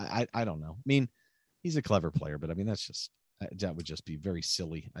player. I don't know. I mean, he's a clever player, but I mean, that would just be very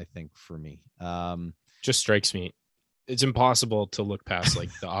silly, I think, for me. Just strikes me. It's impossible to look past like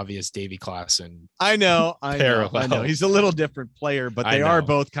the obvious Davy Klaassen. I know. He's a little different player, but they are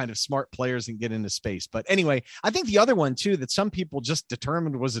both kind of smart players and get into space. But anyway, I think the other one too, that some people just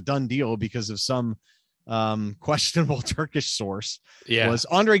determined was a done deal because of some questionable Turkish source, was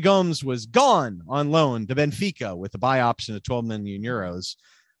Andre Gomes was gone on loan to Benfica with a buy option of 12 million euros.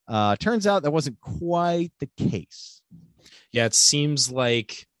 Turns out that wasn't quite the case. Yeah, it seems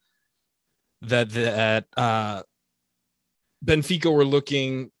like that Benfica were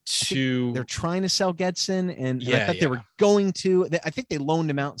looking to. They're trying to sell Gedson, and I thought they were going to. I think they loaned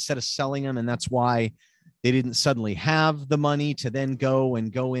him out instead of selling him, and that's why they didn't suddenly have the money to then go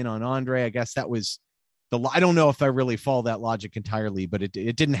in on Andre. I guess that was I don't know if I really follow that logic entirely, but it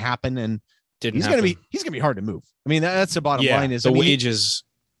didn't happen, and he's going to be hard to move. I mean, that's the bottom line. Is the wages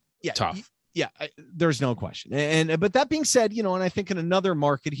tough. There's no question. But that being said, and I think in another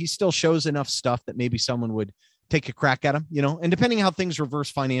market, he still shows enough stuff that maybe someone would take a crack at him, and depending how things reverse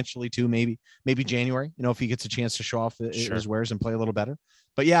financially too, maybe January, if he gets a chance to show off his wares and play a little better.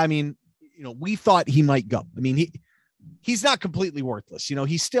 But yeah, I mean, we thought he might go. I mean, he's not completely worthless.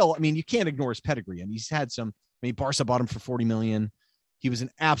 He's still, I mean, you can't ignore his pedigree. I mean, he's had some, Barca bought him for 40 million. He was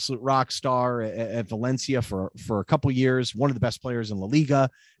an absolute rock star at Valencia for a couple years, one of the best players in La Liga.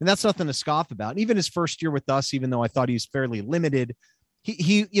 And that's nothing to scoff about. And even his first year with us, even though I thought he was fairly limited,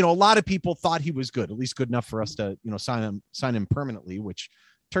 he a lot of people thought he was good, at least good enough for us to, sign him permanently, which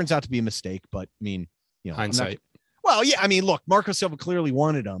turns out to be a mistake. But I mean, hindsight. I mean, look, Marco Silva clearly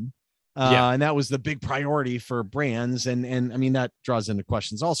wanted him. And that was the big priority for brands. And I mean, that draws into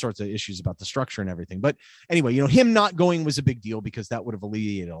questions, all sorts of issues about the structure and everything. But anyway, him not going was a big deal because that would have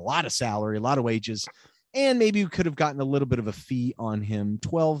alleviated a lot of salary, a lot of wages. And maybe we could have gotten a little bit of a fee on him.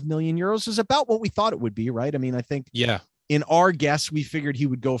 12 million euros is about what we thought it would be, right? I mean, I think in our guess, we figured he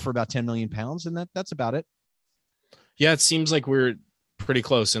would go for about 10 million pounds, and that's about it. Yeah, it seems like we're pretty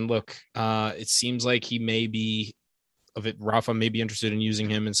close. And look, it seems like he may be Rafa may be interested in using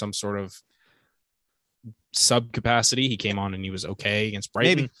him in some sort of sub capacity. He came on and he was okay against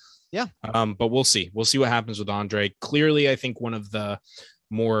Brighton. Maybe. Yeah. But we'll see. We'll see what happens with Andre. Clearly, I think one of the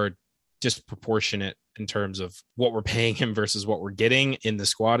more disproportionate in terms of what we're paying him versus what we're getting in the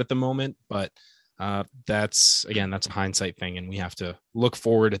squad at the moment. But that's a hindsight thing, and we have to look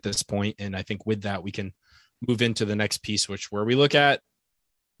forward at this point. And I think with that, we can move into the next piece, where we look at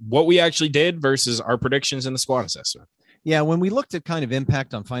what we actually did versus our predictions in the squad assessment. Yeah, when we looked at kind of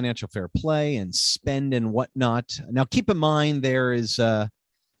impact on financial fair play and spend and whatnot. Now, keep in mind there is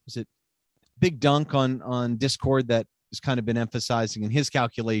it Big Dunk on Discord that has kind of been emphasizing in his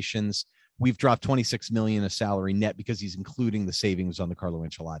calculations. We've dropped 26 million of salary net because he's including the savings on the Carlo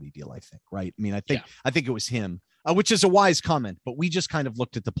Ancelotti deal, I think, right? I mean, I think it was him, which is a wise comment, but we just kind of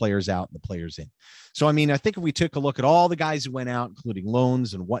looked at the players out and the players in. So, I mean, I think if we took a look at all the guys who went out, including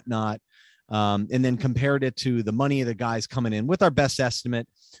loans and whatnot, and then compared it to the money of the guys coming in with our best estimate,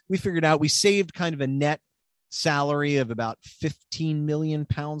 we figured out we saved kind of a net salary of about 15 million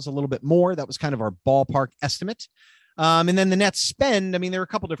pounds, a little bit more. That was kind of our ballpark estimate. And then the net spend, I mean, there are a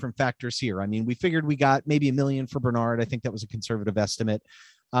couple different factors here. I mean, we figured we got maybe $1 million for Bernard. I think that was a conservative estimate.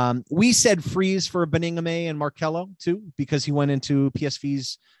 We said freeze for Beningame and Marcelo too, because he went into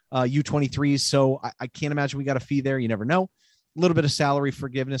PSV's U23s. So I can't imagine we got a fee there. You never know. A little bit of salary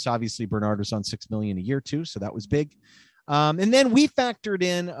forgiveness. Obviously, Bernard was on $6 million a year too, so that was big. And then we factored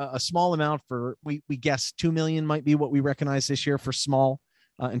in a small amount for we guessed 2 million might be what we recognize this year for small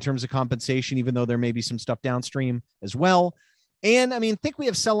in terms of compensation, even though there may be some stuff downstream as well. And I mean, I think we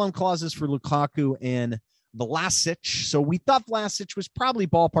have sell-on clauses for Lukaku and Vlasic. So we thought Vlasic was probably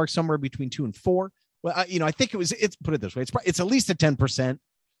ballpark somewhere between 2 and 4. Well, I think it's put it this way. It's at least a 10%.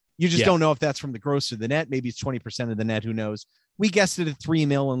 You just don't know if that's from the gross or the net. Maybe it's 20% of the net. Who knows? We guessed it at 3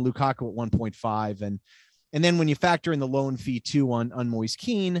 mil and Lukaku at 1.5. And then when you factor in the loan fee too on Moise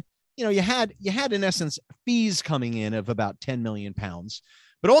Kean, you had in essence fees coming in of about 10 million pounds.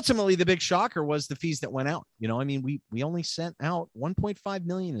 But ultimately the big shocker was the fees that went out. I mean, we only sent out 1.5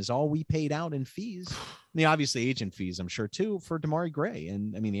 million is all we paid out in fees. I mean, obviously agent fees, I'm sure too, for Damari Gray.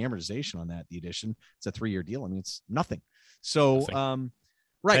 And I mean, the amortization on that, the addition, it's a 3-year deal. I mean, it's nothing. So,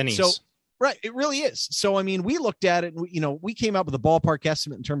 right. Pennies. So, right. It really is. So, I mean, we looked at it and, we came up with a ballpark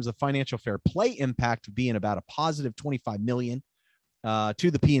estimate in terms of financial fair play impact being about a positive 25 million to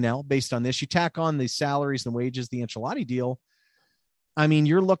the P&L based on this. You tack on the salaries and wages, the Ancelotti deal. I mean,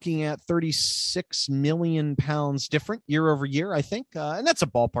 you're looking at 36 million pounds different year over year, I think. And that's a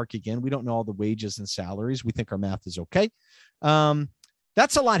ballpark again. We don't know all the wages and salaries. We think our math is okay.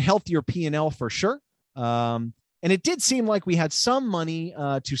 That's a lot healthier P&L for sure. And it did seem like we had some money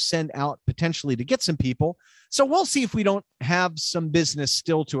to send out potentially to get some people. So we'll see if we don't have some business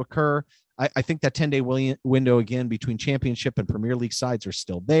still to occur. I think that 10-day window again between championship and Premier League sides are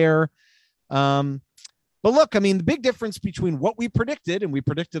still there. But look, I mean, the big difference between what we predicted, and we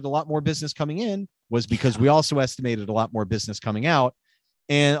predicted a lot more business coming in, was because we also estimated a lot more business coming out.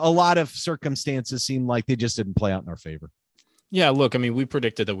 And a lot of circumstances seem like they just didn't play out in our favor. Yeah, look, I mean, we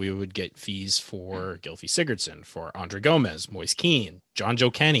predicted that we would get fees for Gylfi Sigurdsson, for Andre Gomez, Moise Kean, John Joe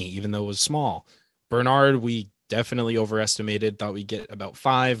Kenny, even though it was small. Bernard, we definitely overestimated, thought we'd get about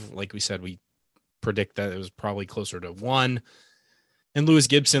 5. Like we said, we predict that it was probably closer to 1. And Lewis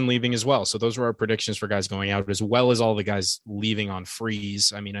Gibson leaving as well. So those were our predictions for guys going out, as well as all the guys leaving on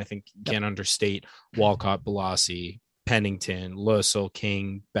freeze. I mean, I think you can't understate Walcott, Balassi, Pennington, Lussell,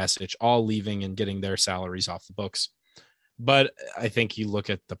 King, Besic, all leaving and getting their salaries off the books. But I think you look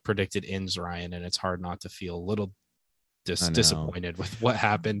at the predicted ins, Ryan, and it's hard not to feel a little disappointed with what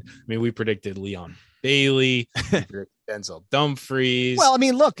happened. I mean, we predicted Leon Bailey, Denzel Dumfries. Well, I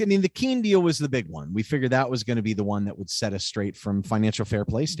mean, look, the Keane deal was the big one. We figured that was going to be the one that would set us straight from financial fair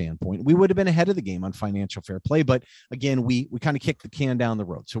play standpoint. We would have been ahead of the game on financial fair play, but again, we kind of kicked the can down the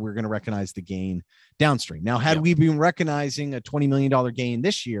road. So we're going to recognize the gain downstream. Now, had we been recognizing a $20 million gain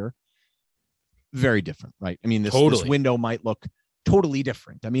this year, very different, right? I mean, this window might look totally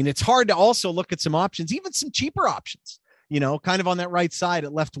different. I mean, it's hard to also look at some options, even some cheaper options, kind of on that right side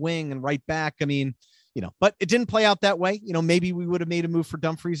at left wing and right back. I mean, but it didn't play out that way. Maybe we would have made a move for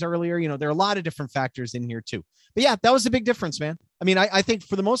Dumfries earlier. There are a lot of different factors in here too. But yeah, that was a big difference, man. I mean, I think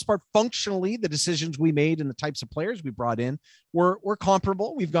for the most part, functionally, the decisions we made and the types of players we brought in were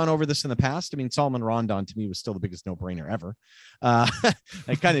comparable. We've gone over this in the past. I mean, Salomon Rondon to me was still the biggest no-brainer ever.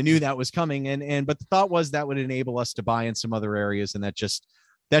 I kind of knew that was coming, but the thought was that would enable us to buy in some other areas, and that just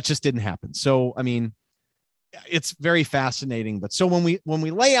didn't happen. So, I mean, it's very fascinating. But so when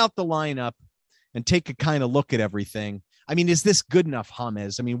we lay out the lineup and take a kind of look at everything, I mean, is this good enough,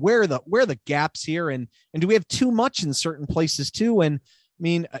 James? I mean, where are the gaps here? And do we have too much in certain places too? And I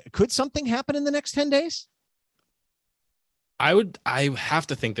mean, could something happen in the next 10 days? I have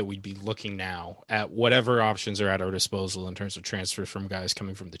to think that we'd be looking now at whatever options are at our disposal in terms of transfers from guys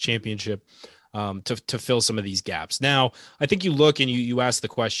coming from the championship to fill some of these gaps. Now, I think you look and you ask the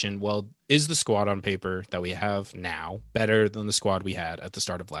question, well, is the squad on paper that we have now better than the squad we had at the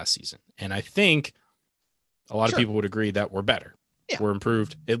start of last season? And I think a lot of people would agree that we're better. Yeah. We're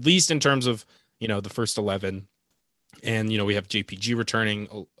improved, at least in terms of, the first 11. And, we have JPG returning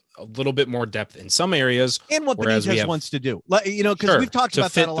a little bit more depth in some areas. And what Benitez wants to do, because we've talked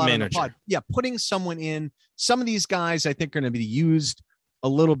about that a lot on the pod. Yeah, putting someone in. Some of these guys, I think, are going to be used a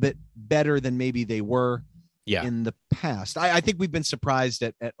little bit better than maybe they were in the past. I think we've been surprised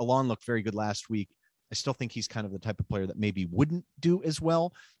at Alon looked very good last week. I still think he's kind of the type of player that maybe wouldn't do as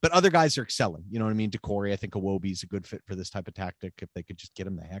well, but other guys are excelling. You know what I mean? Decore, I think Iwobi is a good fit for this type of tactic if they could just get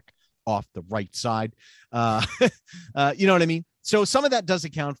him the heck off the right side. You know what I mean? So some of that does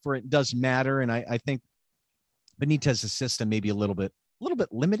account for it, does matter. And I think Benitez's system may be a little bit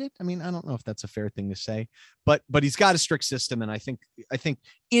limited. I mean, I don't know if that's a fair thing to say, but he's got a strict system. And I think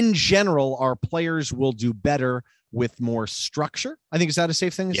in general, our players will do better with more structure. I think, is that a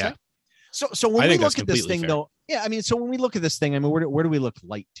safe thing to say? So when we look at this thing, though, so when we look at this thing, I mean, where do we look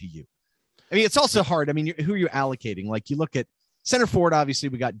light to you? I mean, it's also hard. I mean, who are you allocating? Like, you look at center forward, obviously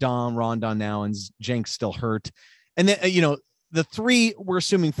we got Dom, Rondon now, and Jenks still hurt. And then, the three, we're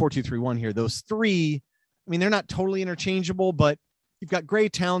assuming 4-2-3-1 here. Those three, I mean, they're not totally interchangeable, but you've got Gray,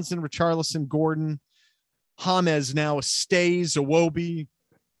 Townsend, Richarlison, Gordon, James now stays, Iwobi.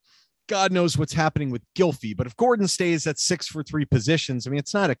 God knows what's happening with Gylfi, but if Gordon stays at 6 for 3 positions, I mean,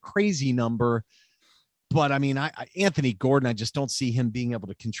 it's not a crazy number, but I mean, Anthony Gordon, I just don't see him being able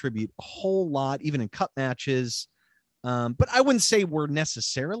to contribute a whole lot, even in cup matches. But I wouldn't say we're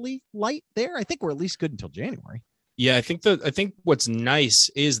necessarily light there. I think we're at least good until January. Yeah, I think what's nice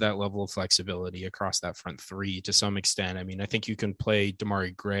is that level of flexibility across that front three to some extent. I mean, I think you can play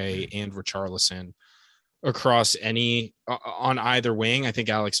Demarai Gray and Richarlison across any on either wing. I think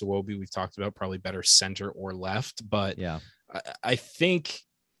Alex Iwobi, we've talked about, probably better center or left, but yeah, I think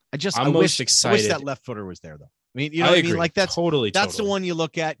I'm most excited. I wish that left footer was there though. I mean, you know what I mean? Like that's totally the one you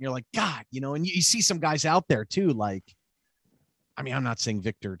look at and you're like, God, and you see some guys out there too. Like, I mean, I'm not saying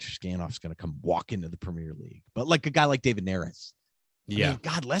Victor Scanov's going to come walk into the Premier League, but like a guy like David Neres. I mean,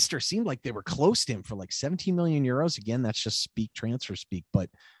 God, Leicester seemed like they were close to him for like 17 million euros. Again, that's just transfer speak, but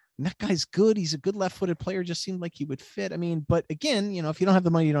that guy's good. He's a good left-footed player. Just seemed like he would fit. I mean, but again, if you don't have the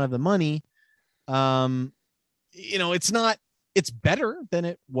money, you don't have the money. It's better than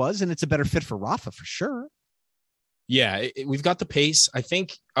it was, and it's a better fit for Rafa for sure. Yeah, we've got the pace. I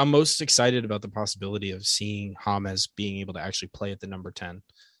think I'm most excited about the possibility of seeing James being able to actually play at the number 10,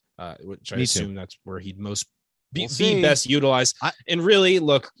 which I assume that's where he'd most be best utilized. And really,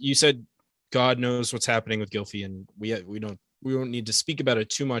 look, you said God knows what's happening with Gylfi, and we don't need to speak about it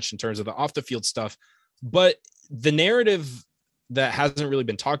too much in terms of the off the field stuff, but the narrative that hasn't really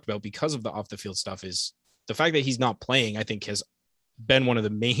been talked about because of the off the field stuff is the fact that he's not playing. I think has been one of the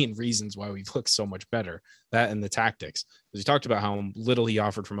main reasons why we've looked so much better, that and the tactics. Because he talked about how little he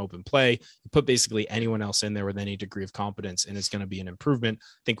offered from open play. You put basically anyone else in there with any degree of competence, and it's going to be an improvement.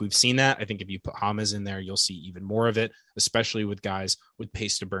 I think we've seen that. I think if you put James in there, you'll see even more of it, especially with guys with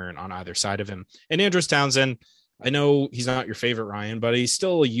pace to burn on either side of him. And Andros Townsend, I know he's not your favorite, Ryan, but he's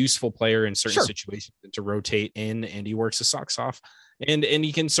still a useful player in certain situations to rotate in, and he works his socks off, and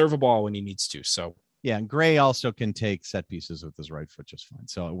he can serve a ball when he needs to. So Yeah, and Gray also can take set pieces with his right foot just fine.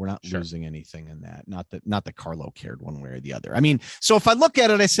 So we're not Sure. losing anything in that. Not that Carlo cared one way or the other. I mean, so if I look at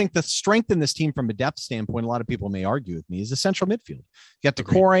it, I think the strength in this team from a depth standpoint, a lot of people may argue with me, is the central midfield. You got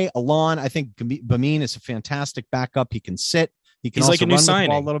Decore, Alon. I think Bamin is a fantastic backup. He can sit. He can He's also like a new run with the ball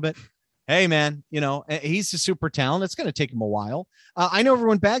signing. a little bit. Hey, man, he's a super talent. It's going to take him a while. I know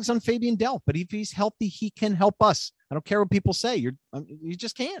everyone bags on Fabian Delph, but if he's healthy, he can help us. I don't care what people say. You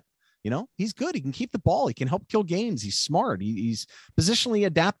just can't. He's good. He can keep the ball. He can help kill games. He's smart. He's positionally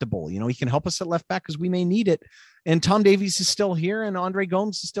adaptable. He can help us at left back because we may need it. And Tom Davies is still here, and Andre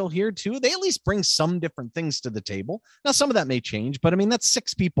Gomes is still here too. They at least bring some different things to the table. Now, some of that may change, but I mean, that's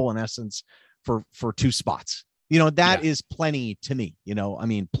 6 people in essence for 2 spots. That is plenty to me.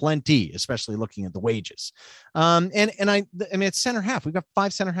 Plenty, especially looking at the wages. It's center half. We've got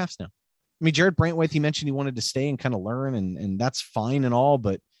 5 center halves now. I mean, Jared Brantwaite, he mentioned he wanted to stay and kind of learn, and that's fine and all,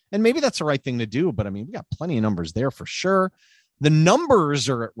 and maybe that's the right thing to do. But I mean, we got plenty of numbers there for sure. The numbers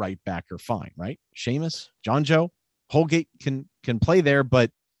are at right back are fine, right? Seamus, John Joe, Holgate can play there.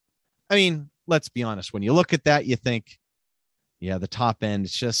 But I mean, let's be honest. When you look at that, you think, yeah, the top end,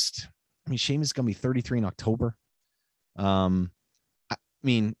 it's just, Seamus is going to be 33 in October. I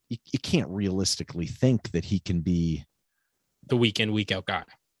mean, you can't realistically think that he can be the week in, week out guy.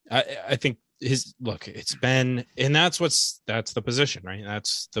 I think it's been, and that's the position, right?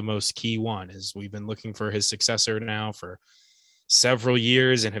 That's the most key one, is we've been looking for his successor now for several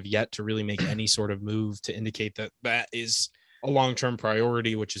years and have yet to really make any sort of move to indicate that is a long-term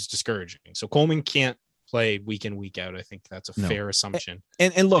priority, which is discouraging. So Coleman can't play week in, week out. I think that's a fair assumption.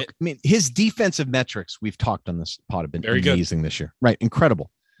 And look, his defensive metrics, we've talked on this pod, have been very amazing this year. Right. Incredible.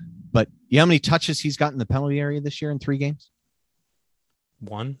 But you know how many touches he's got in the penalty area this year in 3 games?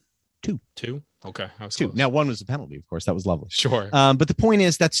 1, 2. Okay. I was 2. close. Now 1 was a penalty, of course. That was lovely. Sure. But the point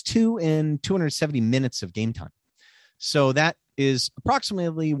is that's 2 in 270 minutes of game time. So that is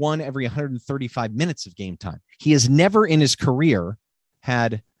approximately 1 every 135 minutes of game time. He has never in his career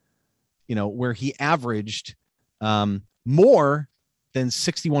had, where he averaged more than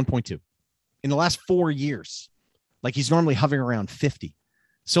 61.2 in the last 4 years. Like, he's normally hovering around 50.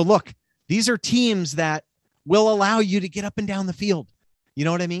 So look, these are teams that will allow you to get up and down the field. You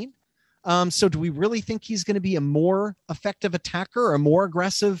know what I mean? So do we really think he's going to be a more effective attacker or more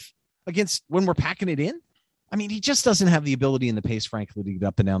aggressive against when we're packing it in? I mean, he just doesn't have the ability and the pace, frankly, to get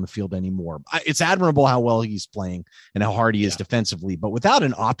up and down the field anymore. It's admirable how well he's playing and how hard he is defensively, but without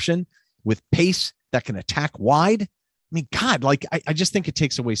an option with pace that can attack wide, I mean, God, I just think it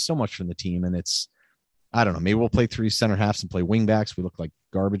takes away so much from the team. And I don't know, maybe we'll play 3 center halves and play wing backs. We look like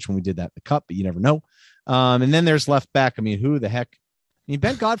garbage when we did that in the cup, but you never know. And then there's left back. I mean, who the heck? I mean,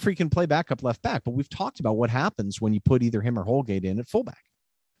 Ben Godfrey can play backup left back, but we've talked about what happens when you put either him or Holgate in at fullback.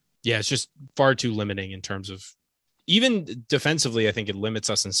 Yeah, it's just far too limiting in terms of, even defensively, I think it limits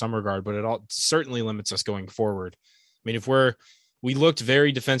us in some regard, but it certainly limits us going forward. I mean, if we looked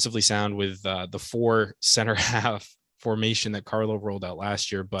very defensively sound with the 4 center half formation that Carlo rolled out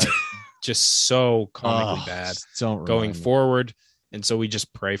last year, but just so comically bad going forward. And so we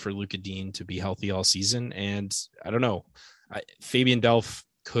just pray for Luca Dean to be healthy all season. And I don't know, Fabian Delph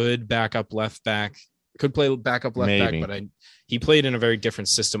could back up left back, could play backup left back, but he played in a very different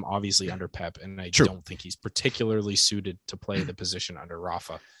system, obviously under Pep. And I don't think he's particularly suited to play the position under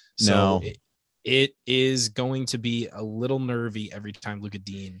Rafa. So it is going to be a little nervy every time Luca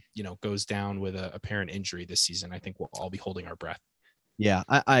Dean, goes down with a apparent injury this season. I think we'll all be holding our breath. Yeah,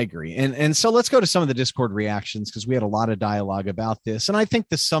 I agree. And so let's go to some of the Discord reactions, because we had a lot of dialogue about this. And I think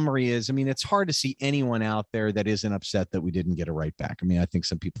the summary is, I mean, it's hard to see anyone out there that isn't upset that we didn't get a right back. I mean, I think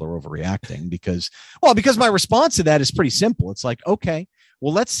some people are overreacting because my response to that is pretty simple. It's like, okay,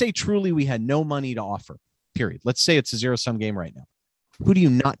 well, let's say truly we had no money to offer, period. Let's say it's a 0-sum game right now. Who do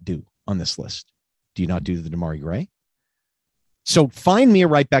you not do on this list? Do you not do the Damari Gray? So find me a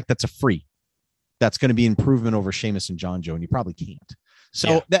right back that's a free. That's going to be improvement over Seamus and John Joe, and you probably can't.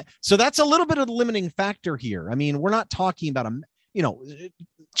 So that's a little bit of the limiting factor here. I mean, we're not talking about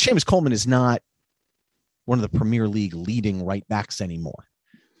Seamus Coleman is not one of the Premier League leading right backs anymore.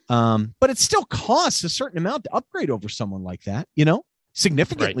 But it still costs a certain amount to upgrade over someone like that,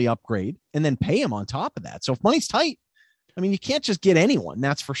 significantly upgrade and then pay him on top of that. So if money's tight, I mean, you can't just get anyone,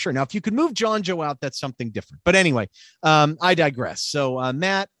 that's for sure. Now, if you could move John Joe out, that's something different. But anyway, I digress. So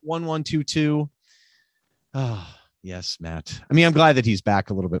Matt 1122. Oh, yes, Matt. I mean, I'm glad that he's back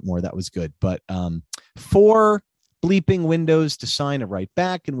a little bit more. That was good. But 4 bleeping windows to sign a right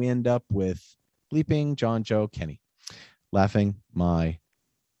back, and we end up with bleeping John Joe Kenny. Laughing my,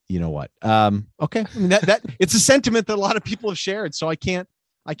 you know what? Okay. I mean, that it's a sentiment that a lot of people have shared. So I can't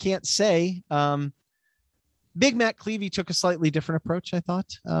say Big Matt Cleavey took a slightly different approach, I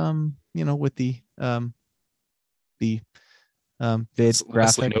thought. With the vid Leslie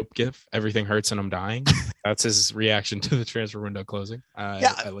graphic. Knope gif. Everything hurts and I'm dying. That's his reaction to the transfer window closing.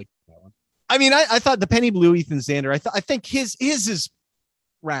 Yeah. I like that one. I mean, I thought the Penny Blue Ethan Zander, I think his is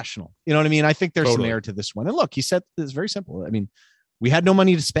rational. You know what I mean? I think there's some merit to this one. And look, he said it's very simple. I mean, we had no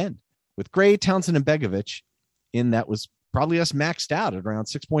money to spend with Gray, Townsend, and Begovic. That was probably us maxed out at around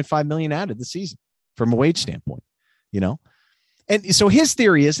 6.5 million added this season from a wage standpoint, And so his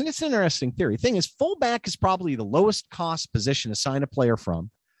theory is, and it's an interesting theory. Thing is, fullback is probably the lowest cost position to sign a player from,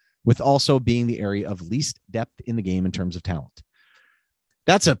 with also being the area of least depth in the game in terms of talent.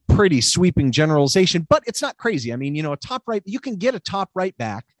 That's a pretty sweeping generalization, but it's not crazy. I mean, a top right, you can get a top right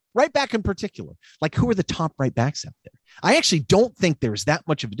back in particular. Like, who are the top right backs out there? I actually don't think there's that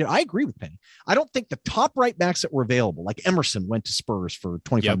much of a difference. I agree with Penny. I don't think the top right backs that were available, like Emerson went to Spurs for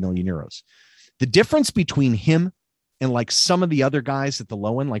 25 million euros. The difference between him and like some of the other guys at the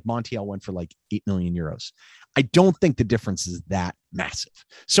low end, like Montiel went for like 8 million euros. I don't think the difference is that massive.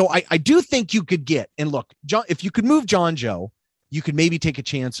 So I do think you could get, and look, John, if you could move John Joe, you could maybe take a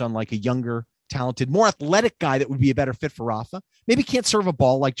chance on like a younger, talented, more athletic guy that would be a better fit for Rafa. Maybe can't serve a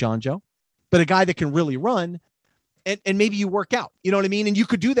ball like John Joe, but a guy that can really run, and maybe you work out. You know what I mean? And you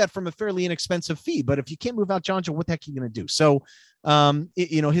could do that from a fairly inexpensive fee. But if you can't move out John Joe, what the heck are you going to do? So,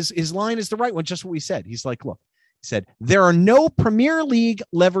 his line is the right one, just what we said. He's like, look, he said, there are no Premier League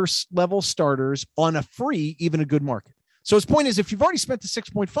level starters on a free, even a good market. So his point is, if you've already spent the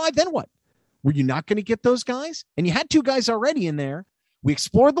 6.5, then what? Were you not going to get those guys? And you had 2 guys already in there. We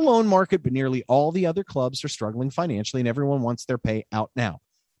explored the loan market, but nearly all the other clubs are struggling financially, and everyone wants their pay out now,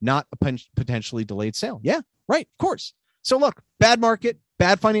 not a potentially delayed sale. Yeah, right. Of course. So look, bad market,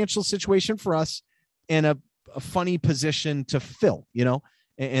 bad financial situation for us, and a funny position to fill,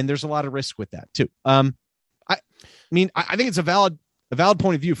 and there's a lot of risk with that too. I think it's a valid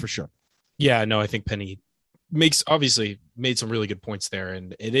point of view for sure. Yeah, no, I think Penny obviously made some really good points there.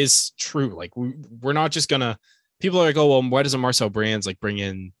 And it is true. Like we're not just gonna, people are like, oh, well, why doesn't Marcel Brands like bring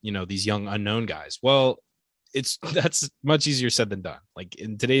in, these young unknown guys? Well, that's much easier said than done. Like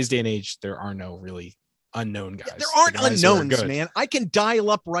in today's day and age, there are no really unknown guys. Yeah, there aren't unknowns, man. I can dial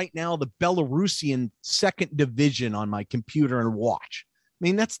up right now the Belarusian second division on my computer and watch. I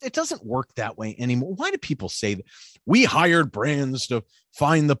mean, it doesn't work that way anymore. Why do people say that we hired Brands to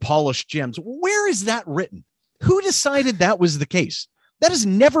find the polished gems? Where is that written? Who decided that was the case? That has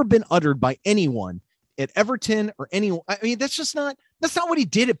never been uttered by anyone at Everton or anyone. I mean, that's not what he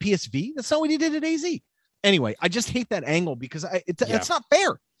did at PSV. That's not what he did at AZ. Anyway, I just hate that angle because it's not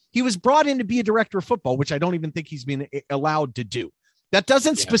fair. He was brought in to be a director of football, which I don't even think he's been allowed to do. That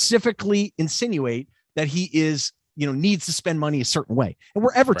doesn't specifically insinuate that he is, needs to spend money a certain way. And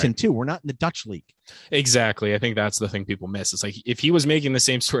we're Everton too. We're not in the Dutch league. Exactly. I think that's the thing people miss. It's like, if he was making the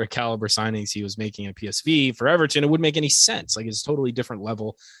same sort of caliber signings he was making at PSV for Everton, it wouldn't make any sense. Like, it's a totally different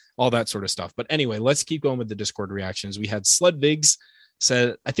level, all that sort of stuff. But anyway, let's keep going with the Discord reactions. We had Sludvigs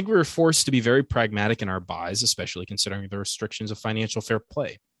said, I think we were forced to be very pragmatic in our buys, especially considering the restrictions of financial fair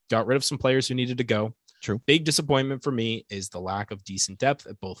play. Got rid of some players who needed to go. True. Big disappointment for me is the lack of decent depth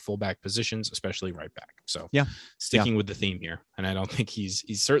at both fullback positions, especially right back. So sticking with the theme here. And I don't think he's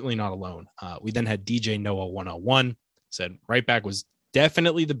certainly not alone. We then had DJ Noah 101 said right back was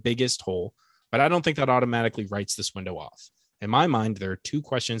definitely the biggest hole, but I don't think that automatically writes this window off. In my mind, there are 2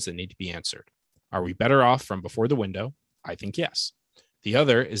 questions that need to be answered. Are we better off from before the window? I think yes. The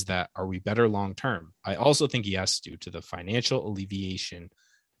other is that, are we better long-term? I also think yes, due to the financial alleviation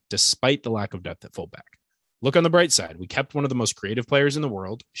despite the lack of depth at fullback. Look on the bright side. We kept one of the most creative players in the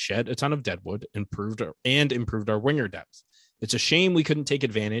world, shed a ton of deadwood, improved our winger depth. It's a shame we couldn't take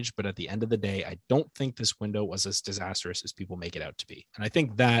advantage, but at the end of the day, I don't think this window was as disastrous as people make it out to be. And I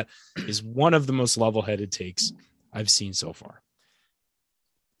think that is one of the most level-headed takes I've seen so far.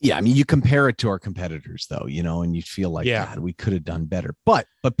 Yeah, I mean, you compare it to our competitors, though, and you feel like, God, we could have done better. But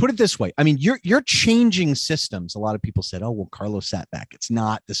put it this way. I mean, you're changing systems. A lot of people said, oh, well, Carlos sat back. It's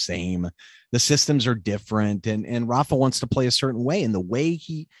not the same. The systems are different. And Rafa wants to play a certain way. And the way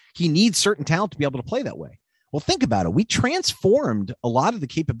he needs certain talent to be able to play that way. Well, think about it. We transformed a lot of the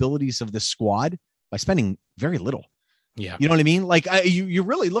capabilities of this squad by spending very little. Yeah. You know what I mean? Like you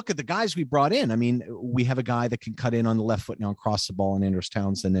really look at the guys we brought in. I mean, we have a guy that can cut in on the left foot now and cross the ball, in Anders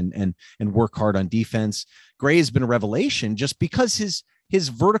Townsend and work hard on defense. Gray has been a revelation just because his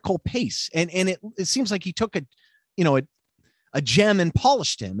vertical pace and it seems like he took a gem and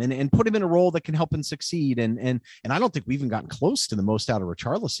polished him and put him in a role that can help him succeed. And I don't think we've even gotten close to the most out of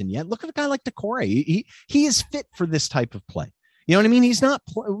Richarlison yet. Look at a guy like Decore. He is fit for this type of play. You know what I mean? He's not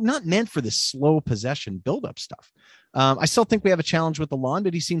meant for this slow possession buildup stuff. I still think we have a challenge with Alon,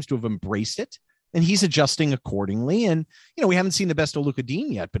 but he seems to have embraced it and he's adjusting accordingly. And, we haven't seen the best of Luka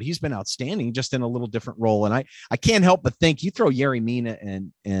Dean yet, but he's been outstanding just in a little different role. And I can't help but think you throw Yerry Mina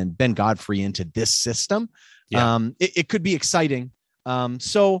and Ben Godfrey into this system. Yeah. It could be exciting.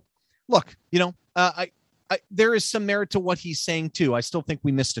 So look, there is some merit to what he's saying too. I still think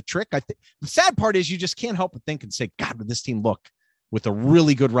we missed a trick. I think the sad part is you just can't help but think and say, God, would this team look with a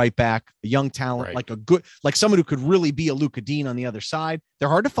really good right back, a young talent, right, like someone who could really be a Luka Dean on the other side. They're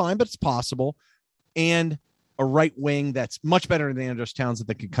hard to find, but it's possible. And a right wing that's much better than Andros Townsend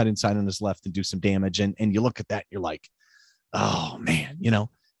that can cut inside on his left and do some damage. And you look at that, you're like, oh man,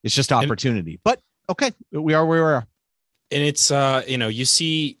 it's just opportunity. But okay, we are where we are. And it's, you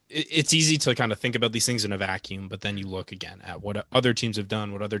see, it's easy to kind of think about these things in a vacuum, but then you look again at what other teams have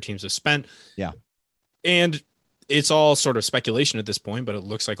done, what other teams have spent. Yeah. And it's all sort of speculation at this point, but it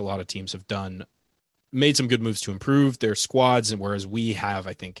looks like a lot of teams have made some good moves to improve their squads. And whereas we have,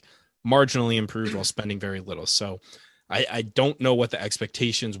 I think, marginally improved while spending very little. So I don't know what the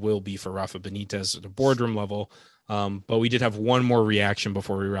expectations will be for Rafa Benitez at the boardroom level. But we did have one more reaction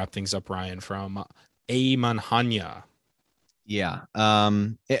before we wrap things up, Ryan, from Ayman Hanya. Yeah.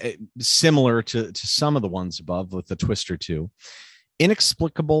 Similar to some of the ones above with the twist or two.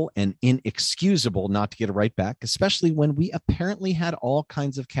 Inexplicable and inexcusable not to get it right back, especially when we apparently had all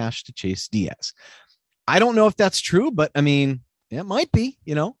kinds of cash to chase Diaz. I don't know if that's true, but I mean, it might be,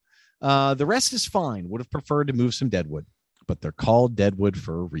 the rest is fine. Would have preferred to move some Deadwood, but they're called Deadwood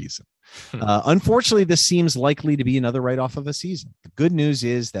for a reason. Unfortunately, this seems likely to be another write-off of a season. The good news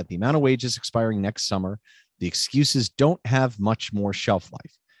is that the amount of wages expiring next summer, the excuses don't have much more shelf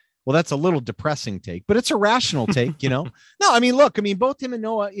life. Well, that's a little depressing take, but it's a rational take, No, I mean, look, both him and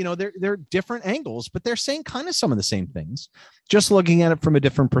Noah, they're different angles, but they're saying kind of some of the same things, just looking at it from a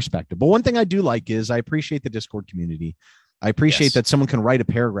different perspective. But one thing I do like is I appreciate the Discord community. I appreciate that someone can write a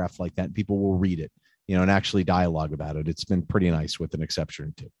paragraph like that and people will read it, and actually dialogue about it. It's been pretty nice with an exception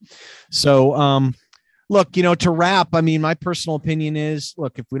or two. So, look, to wrap, my personal opinion is,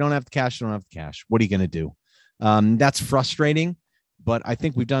 look, if we don't have the cash, we don't have the cash. What are you going to do? That's frustrating, but I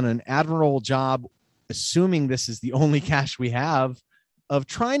think we've done an admirable job, assuming this is the only cash we have, of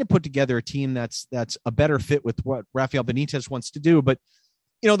trying to put together a team that's a better fit with what Rafael Benitez wants to do. But,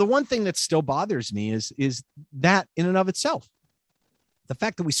 the one thing that still bothers me is that in and of itself, the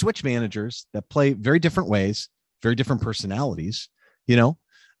fact that we switch managers that play very different ways, very different personalities,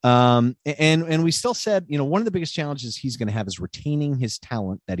 and we still said, one of the biggest challenges he's going to have is retaining his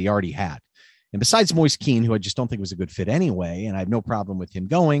talent that he already had. And besides Moise Keane, who I just don't think was a good fit anyway, and I have no problem with him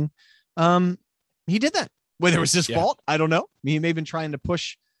going, he did that. Whether it was his fault, I don't know. He may have been trying to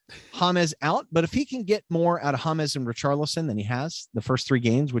push James out, but if he can get more out of James and Richarlison than he has the first three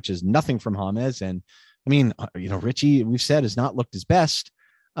games, which is nothing from James, and Richie, we've said, has not looked his best.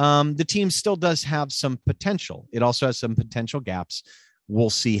 The team still does have some potential. It also has some potential gaps. We'll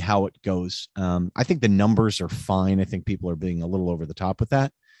see how it goes. I think the numbers are fine. I think people are being a little over the top with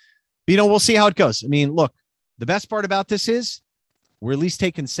that. But, we'll see how it goes. Look, the best part about this is we're at least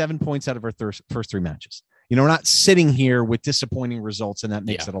taking 7 points out of our first three matches. We're not sitting here with disappointing results, and that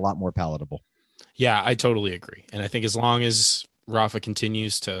makes it a lot more palatable. Yeah, I totally agree. And I think as long as Rafa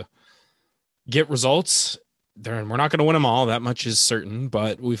continues to get results, we're not going to win them all. That much is certain.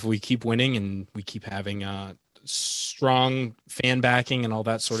 But if we keep winning and we keep having strong fan backing and all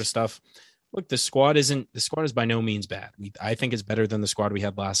that sort of stuff, look, the squad is by no means bad. I think it's better than the squad we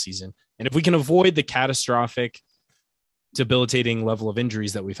had last season. And if we can avoid the catastrophic, debilitating level of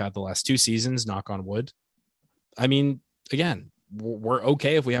injuries that we've had the last two seasons, knock on wood, again, we're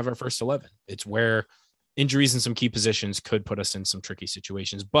okay if we have our first 11. It's where injuries in some key positions could put us in some tricky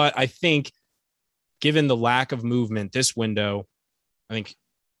situations. But I think given the lack of movement this window, I think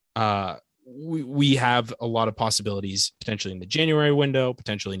we have a lot of possibilities potentially in the January window,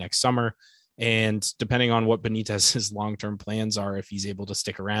 potentially next summer. And depending on what Benitez's long-term plans are, if he's able to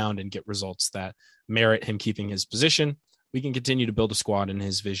stick around and get results that merit him keeping his position, we can continue to build a squad in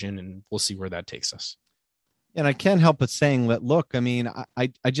his vision, and we'll see where that takes us. And I can't help but saying that, look,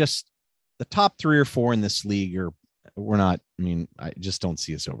 I just, the top 3 or 4 in this league I just don't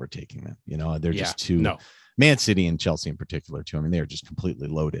see us overtaking them. They're just too, Man City and Chelsea in particular too. They're just completely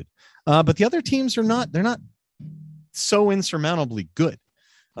loaded. But the other teams they're not so insurmountably good.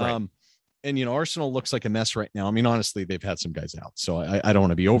 Right. And, Arsenal looks like a mess right now. Honestly, they've had some guys out, so I don't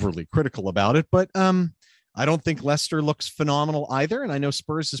want to be overly critical about it, but I don't think Leicester looks phenomenal either. And I know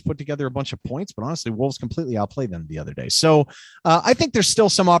Spurs has put together a bunch of points, but honestly, Wolves completely outplayed them the other day. So I think there's still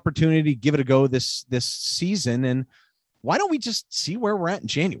some opportunity to give it a go this season. And, why don't we just see where we're at in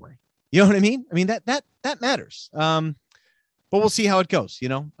January? You know what I mean? I mean, that matters. But we'll see how it goes,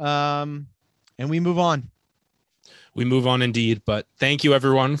 and we move on. We move on indeed. But thank you,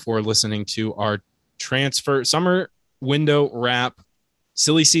 everyone, for listening to our transfer summer window wrap.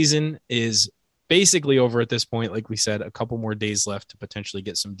 Silly season is basically over at this point. Like we said, a couple more days left to potentially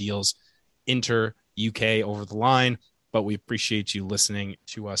get some deals inter UK over the line. But we appreciate you listening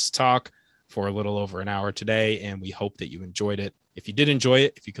to us talk for a little over an hour today, and we hope that you enjoyed it. If you did enjoy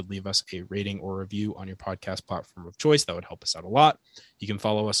it, if you could leave us a rating or review on your podcast platform of choice, that would help us out a lot. You can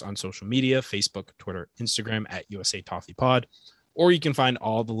follow us on social media, Facebook, Twitter, Instagram at USA Toffee Pod, or you can find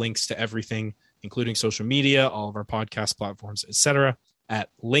all the links to everything, including social media, all of our podcast platforms, etc., at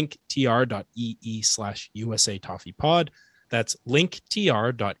linktr.ee/USA Toffee Pod. That's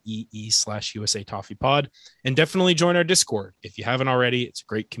linktr.ee/USA Toffee Pod. And definitely join our Discord if you haven't already. It's a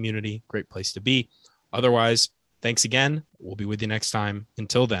great community, great place to be. Otherwise, thanks again. We'll be with you next time.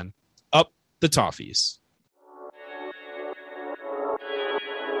 Until then, up the Toffees.